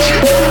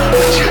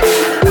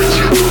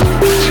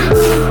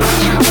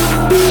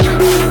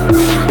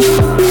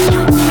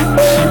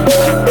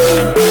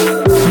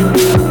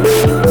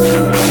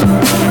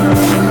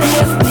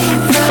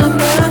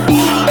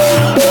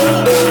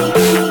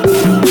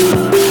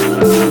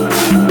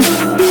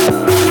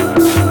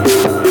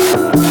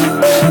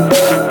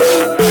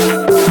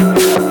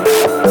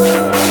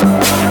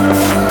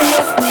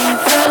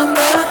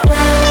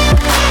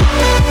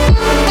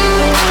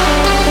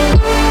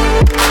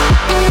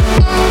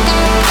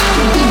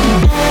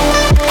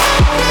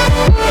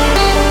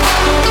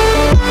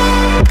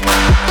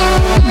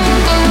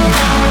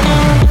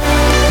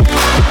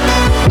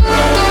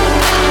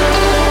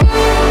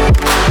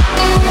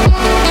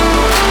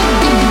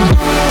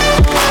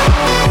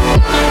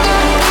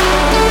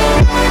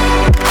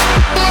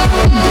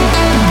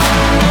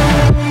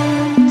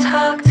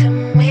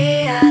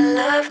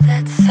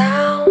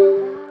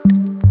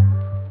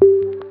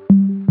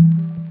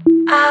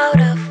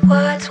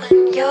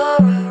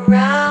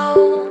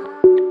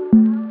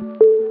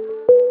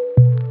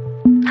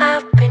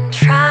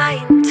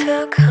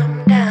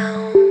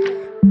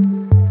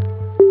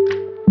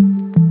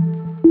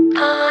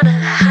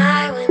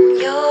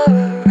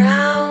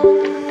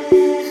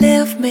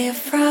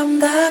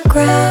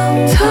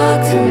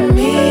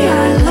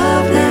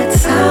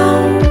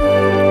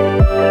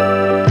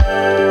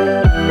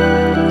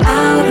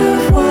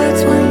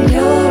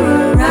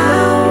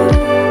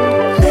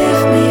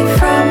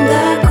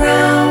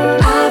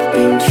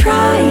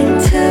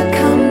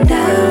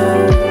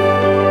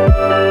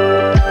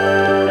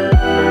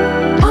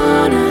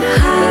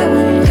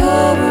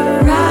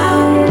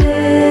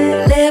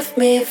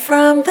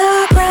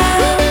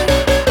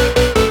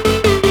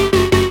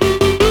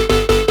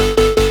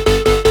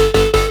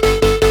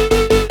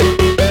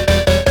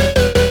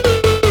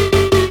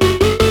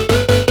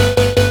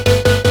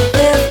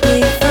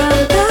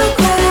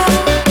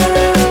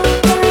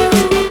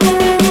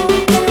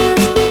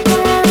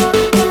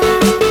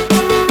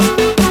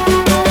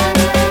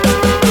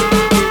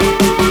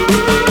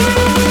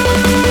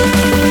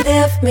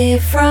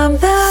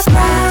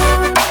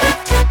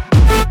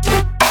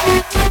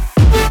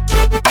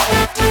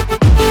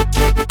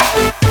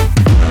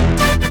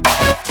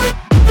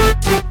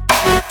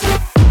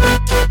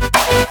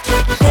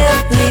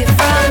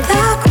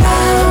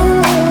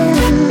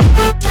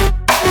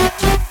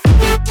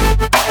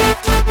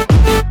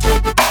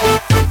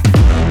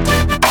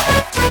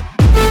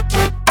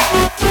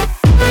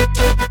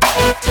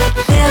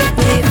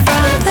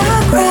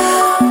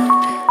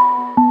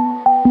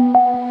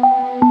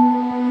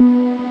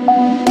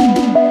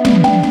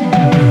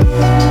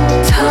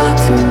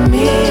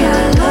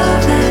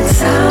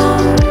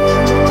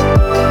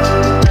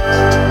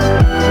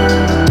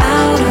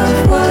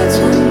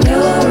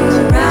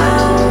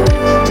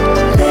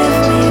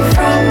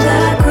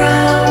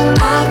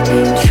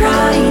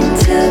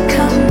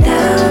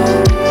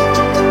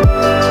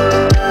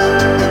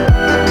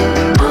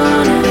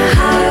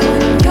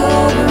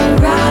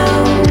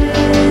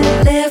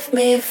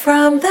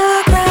 from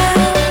the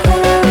ground.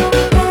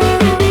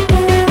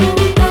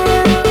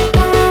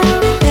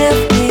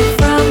 Lift me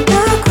from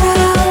the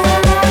ground.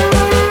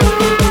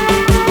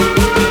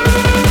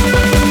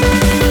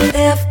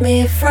 Lift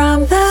me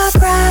from the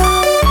ground.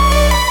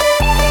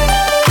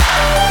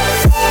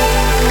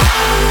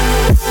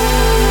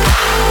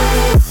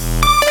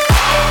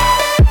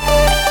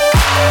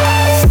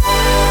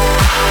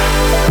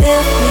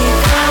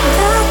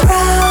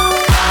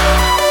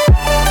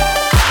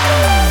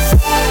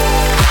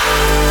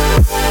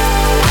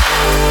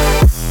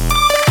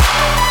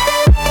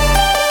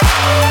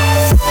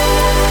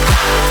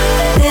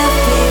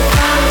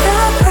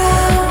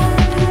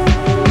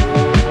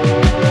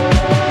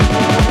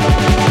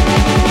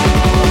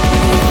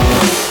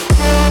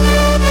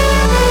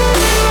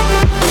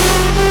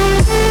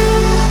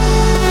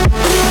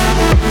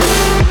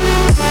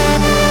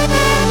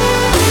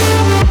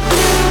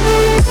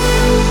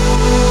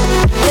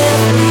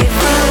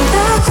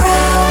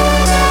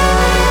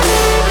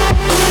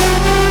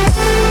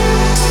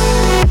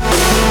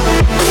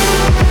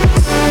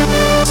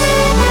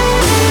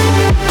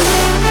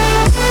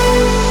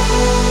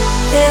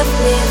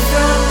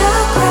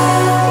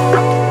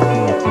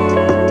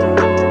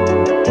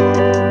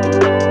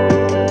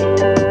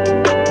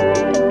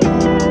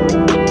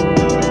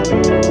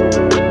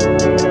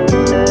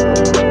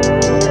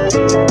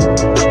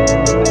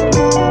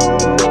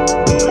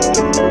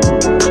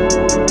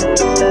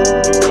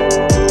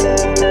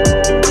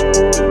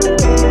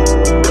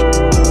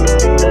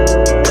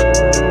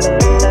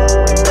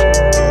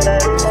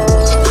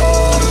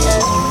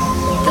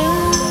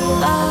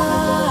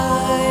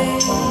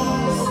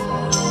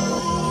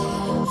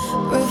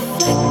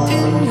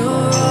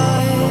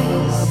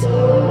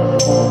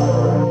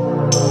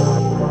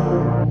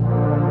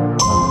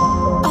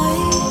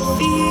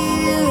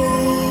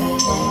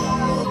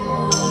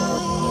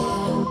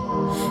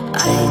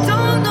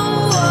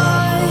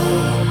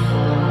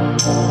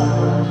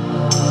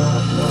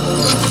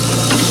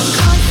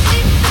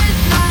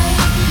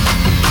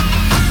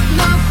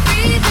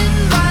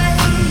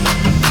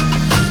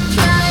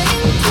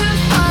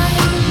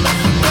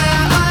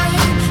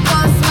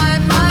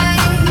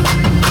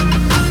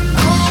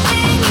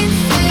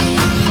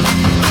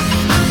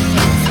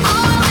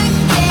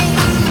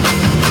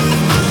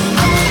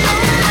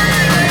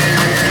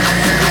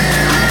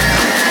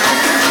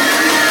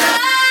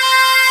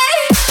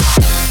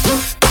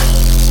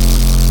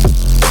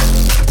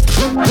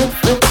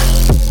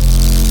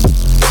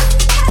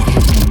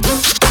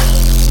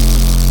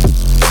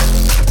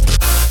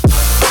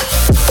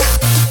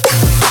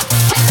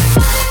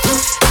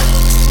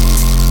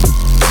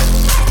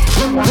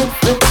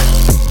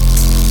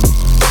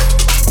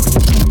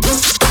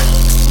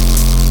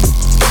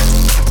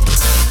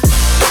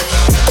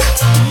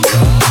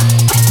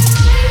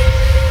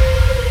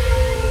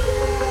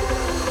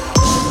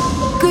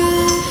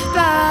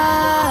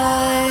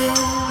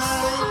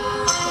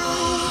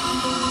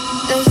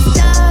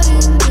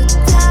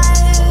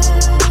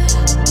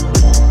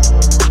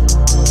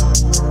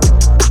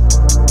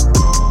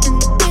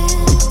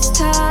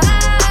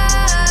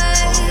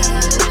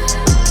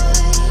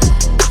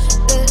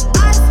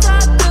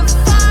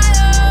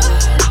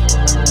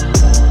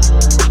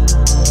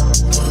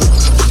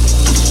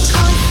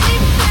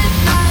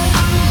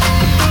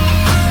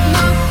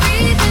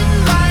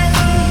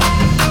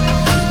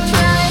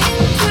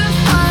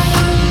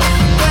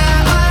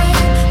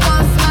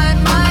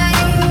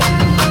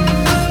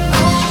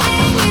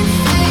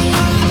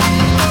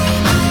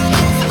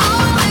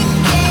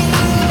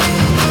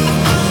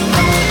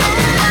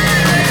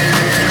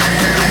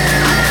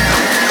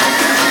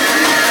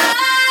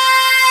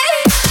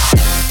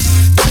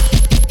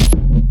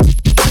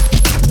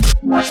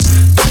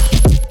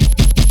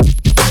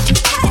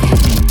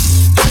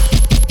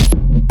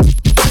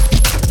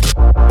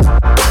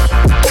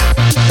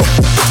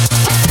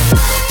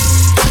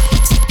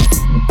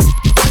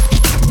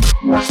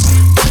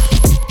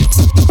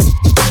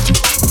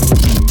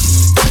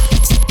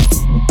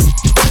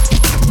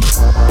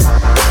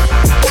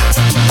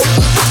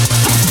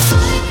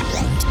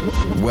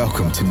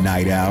 Welcome to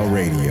Night Owl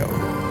Radio.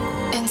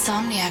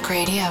 Insomniac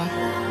Radio.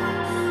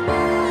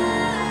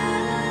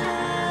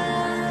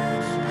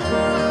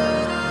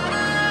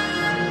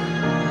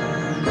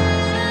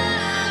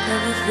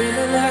 Never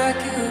feel like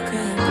you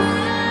can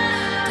breathe.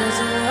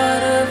 Doesn't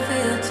water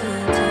feel too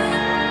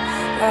deep?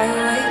 Lie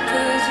awake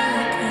 'cause you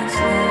can't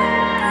sleep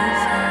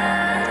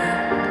without it.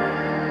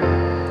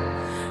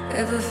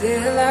 Ever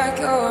feel like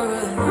you're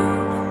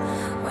alone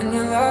when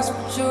you're lost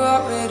but you're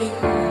already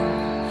home?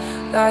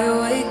 Lie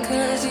awake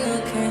 'cause you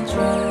can't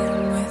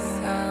dream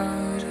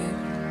without it.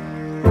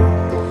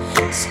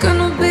 It's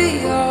gonna be